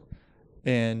around,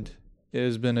 and it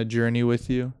has been a journey with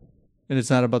you. And it's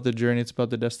not about the journey; it's about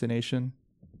the destination.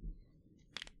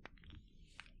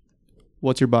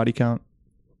 What's your body count?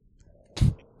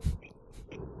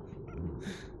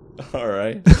 All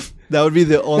right. That would be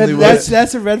the only way.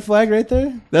 That's a red flag right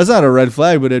there. That's not a red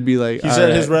flag, but it'd be like. He all said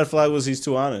right. his red flag was he's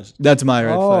too honest. That's my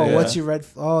red Oh, flag. what's your red?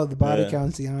 The body Yeah.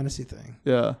 count's the honesty thing.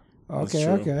 Yeah. Okay,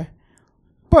 true. okay.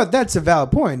 But that's a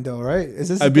valid point, though, right? Is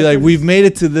this? I'd be like, we've made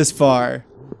it to this far.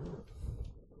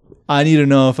 I need to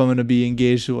know if I'm going to be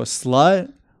engaged to a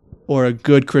slut or a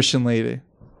good Christian lady.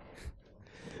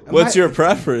 What's your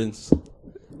preference?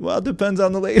 Well, it depends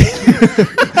on the lady.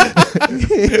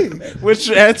 Which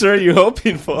answer are you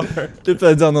hoping for?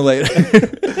 Depends on the lady.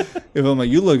 If I'm like,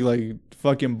 you look like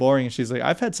fucking boring, and she's like,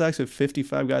 I've had sex with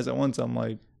 55 guys at once. I'm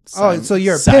like, so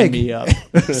you're a sign pig. me up.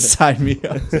 Sign me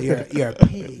up. You're a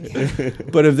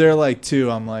pig. But if they're like two,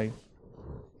 I'm like,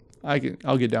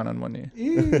 I'll get down on one knee.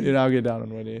 I'll get down on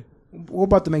one knee. We're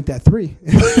about to make that 3.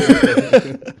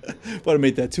 But I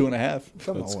made that 2.5.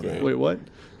 Come That's on. great. Wait, what?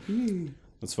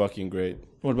 That's fucking great.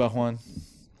 What about Juan?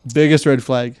 Biggest red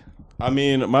flag. I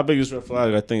mean, my biggest red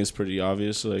flag, I think, is pretty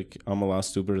obvious. Like, I'm a lot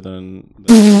stupider than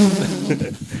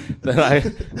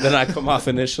I come off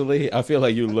initially. I feel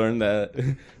like you learn that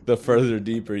the further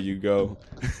deeper you go.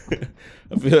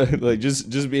 I feel like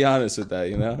just be honest with that,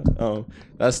 you know.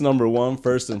 That's number one,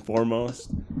 first and foremost.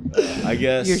 I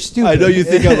guess. You're stupid. I know you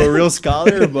think I'm a real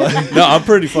scholar, but No, I'm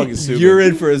pretty fucking stupid. you're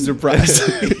in for a surprise.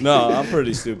 No, I'm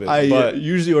pretty stupid. I but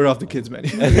usually order off the kids menu.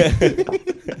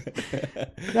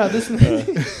 No,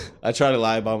 this. I try to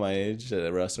lie about my age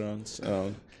at restaurants.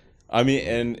 I mean,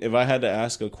 and if I had to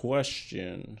ask a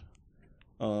question,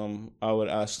 I would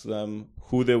ask them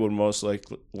who they would most like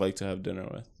to have dinner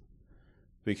with,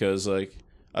 because like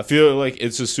I feel like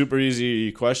it's a super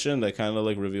easy question that kind of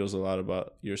like reveals a lot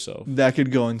about yourself. That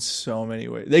could go in so many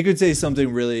ways. They could say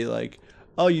something really like,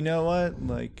 "Oh, you know what?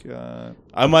 Like,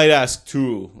 I might ask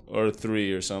 2 or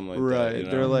 3 or something like that. right?" You know,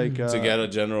 They're like, to get a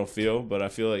general feel, but I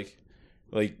feel like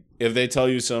if they tell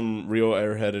you some real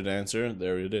airheaded answer,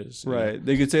 there it is. you know? right.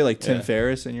 They could say like Tim Yeah.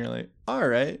 Ferriss, and you're like, "All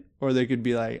right," or they could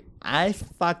be like, "I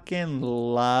fucking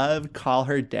love Call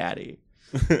Her Daddy,"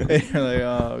 and you're like,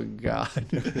 "Oh God."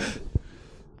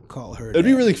 Call her. It'd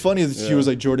be dad. really funny if she Yeah. was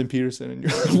like Jordan Peterson, and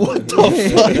you're like, "What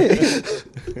the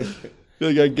fuck?" You're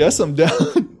like, "I guess I'm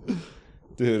down."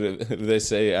 Dude, if they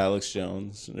say Alex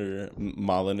Jones or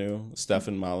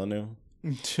Stefan Molyneux.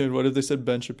 Dude, what if they said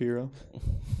Ben Shapiro?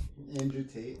 Andrew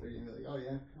Tate. They're gonna be like, oh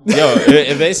yeah. Yo,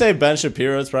 if they say Ben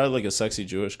Shapiro, it's probably like a sexy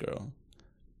Jewish girl.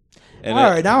 And All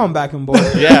right, now I'm back on board.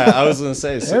 Yeah, I was gonna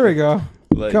say. There we go.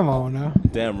 Like, Come on now.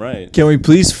 damn right. Can we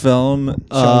please film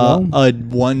Shalom. a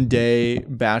 1 day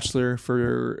bachelor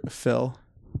for Phil?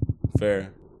 Fair.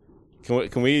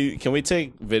 Can we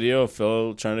take video of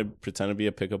Phil trying to pretend to be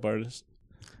a pickup artist?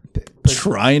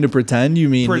 Trying to pretend? You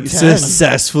mean Pretend.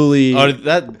 successfully? Or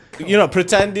that,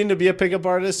 pretending to be a pickup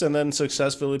artist and then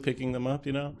successfully picking them up,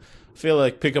 I feel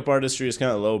like pickup artistry is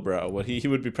kind of lowbrow. What he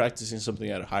would be practicing something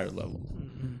at a higher level.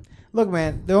 Look,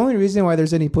 man, the only reason why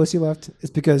there's any pussy left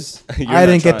is because You're I not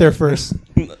didn't get there trying. first.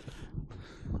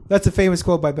 That's a famous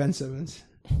quote by Ben Simmons.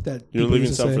 That You're people leaving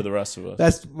used to some say. for the rest of us.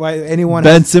 That's why anyone.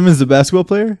 Ben Simmons, the basketball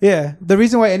player? Yeah, the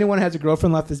reason why anyone has a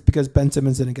girlfriend left is because Ben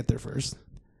Simmons didn't get there first.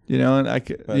 You know, and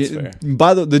That's fair.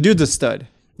 By the dude's a stud.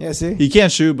 Yeah, see? He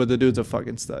can't shoot, but the dude's a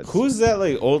fucking stud. Who's that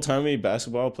old timey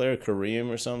basketball player, Kareem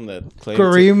or something, that claimed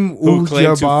Kareem who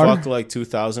claimed to Abdul-Jabbar. fuck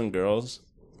 2,000 girls?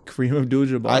 Kareem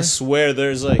Abdul-Jabbar. I swear,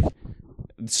 there's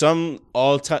some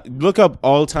all time. Look up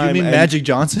all Do you time. mean Magic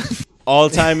Johnson? All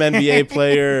time NBA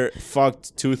player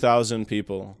fucked 2,000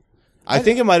 people. I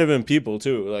think it might have been people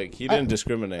too. He didn't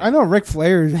discriminate. I know Ric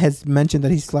Flair has mentioned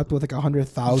that he slept with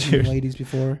 100,000 Dude. ladies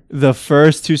before. The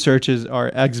first 2 searches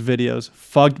are X videos.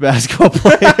 Fucked basketball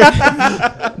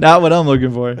player. Not what I'm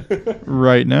looking for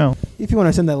right now. If you want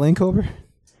to send that link over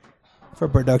for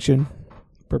production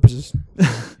purposes.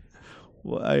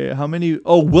 How many?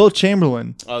 Oh, Will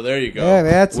Chamberlain. Oh, there you go. Yeah,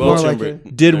 that's Will more like Chamberlain.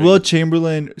 it. Did There Will you-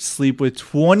 Chamberlain sleep with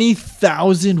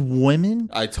 20,000 women?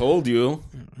 I told you.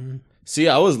 See,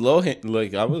 I was low.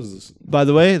 I was. By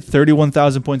the way,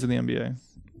 31,000 points in the NBA.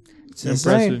 It's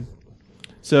insane. Impressive.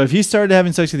 So if he started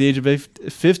having sex at the age of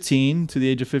 15 to the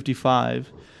age of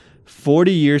 55,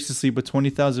 40 years to sleep with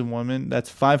 20,000 women, that's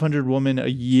 500 women a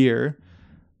year.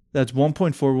 That's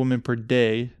 1.4 women per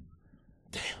day.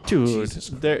 Dude, Jesus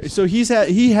so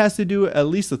he has to do at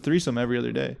least a threesome every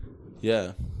other day.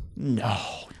 Yeah. No,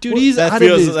 dude, he's that out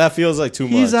feels of his, that feels like too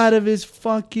much. he's out of his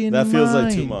fucking That feels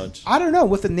like too mind. much. I don't know.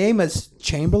 With the name as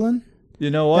Chamberlain, You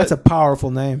know what? that's a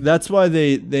powerful name. That's why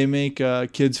they make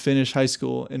kids finish high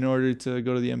school in order to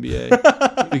go to the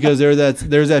NBA because there's that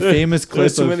famous clip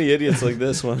There's too of many idiots like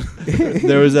this one.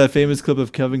 there was that famous clip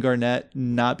of Kevin Garnett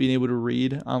not being able to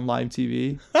read on live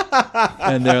TV,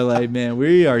 and they're like, "Man,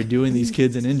 we are doing these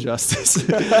kids an injustice.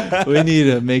 We need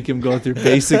to make them go through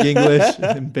basic English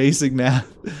and basic math,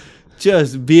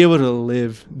 just be able to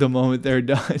live the moment they're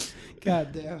done."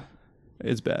 God damn.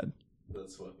 It's bad.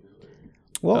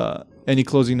 Well, Any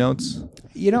closing notes?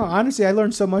 honestly, I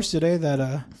learned so much today that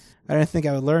I didn't think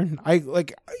I would learn.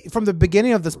 From the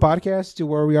beginning of this podcast to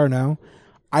where we are now,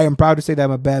 I am proud to say that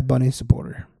I'm a Bad Bunny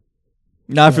supporter.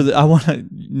 Not for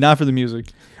the music.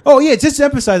 Oh yeah, just to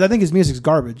emphasize, I think his music's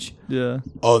garbage. Yeah.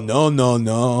 Oh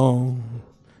no.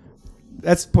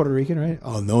 That's Puerto Rican, right?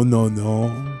 Oh no.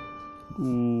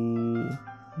 Ooh.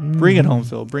 Bring it home,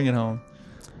 Phil. Bring it home.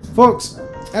 Folks,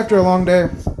 after a long day,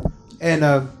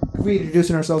 and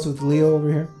reintroducing ourselves with Leo over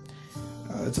here,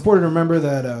 it's important to remember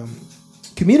that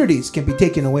communities can be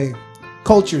taken away,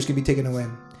 cultures can be taken away.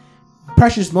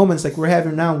 Precious moments like we're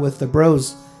having now with the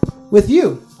bros, with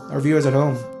you, our viewers at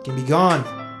home, can be gone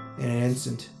in an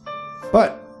instant.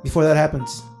 But before that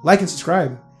happens, like and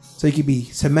subscribe so you can be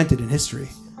cemented in history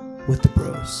with the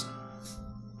bros.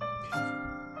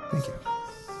 Thank you.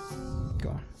 Go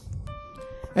on.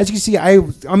 As you can see,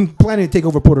 I'm planning to take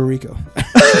over Puerto Rico.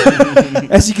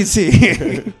 As you can see.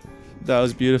 That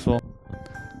was beautiful.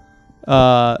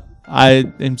 I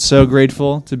am so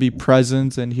grateful to be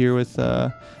present and here with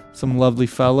some lovely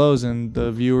fellows and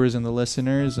the viewers and the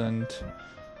listeners, and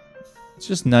it's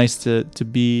just nice to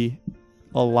be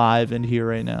alive and here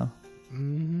right now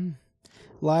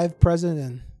Live, present,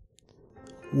 and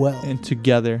well. and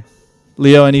together.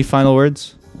 Leo, any final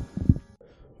words?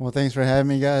 Well, thanks for having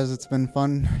me, guys. It's been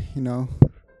fun,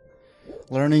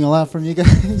 learning a lot from you guys.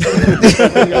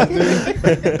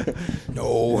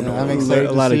 I'm excited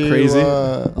A lot to of see crazy.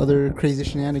 other crazy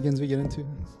shenanigans we get into.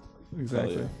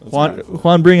 Exactly. yeah. That's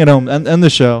Juan, bring it home. End the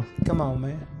show. Come on,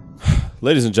 man.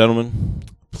 Ladies and gentlemen,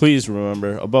 please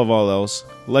remember, above all else,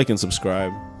 like and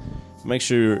subscribe. Make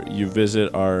sure you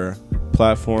visit our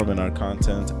platform and our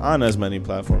content on as many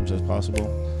platforms as possible.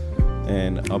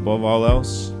 And above all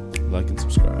else, like and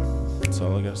subscribe. That's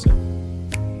all I gotta say.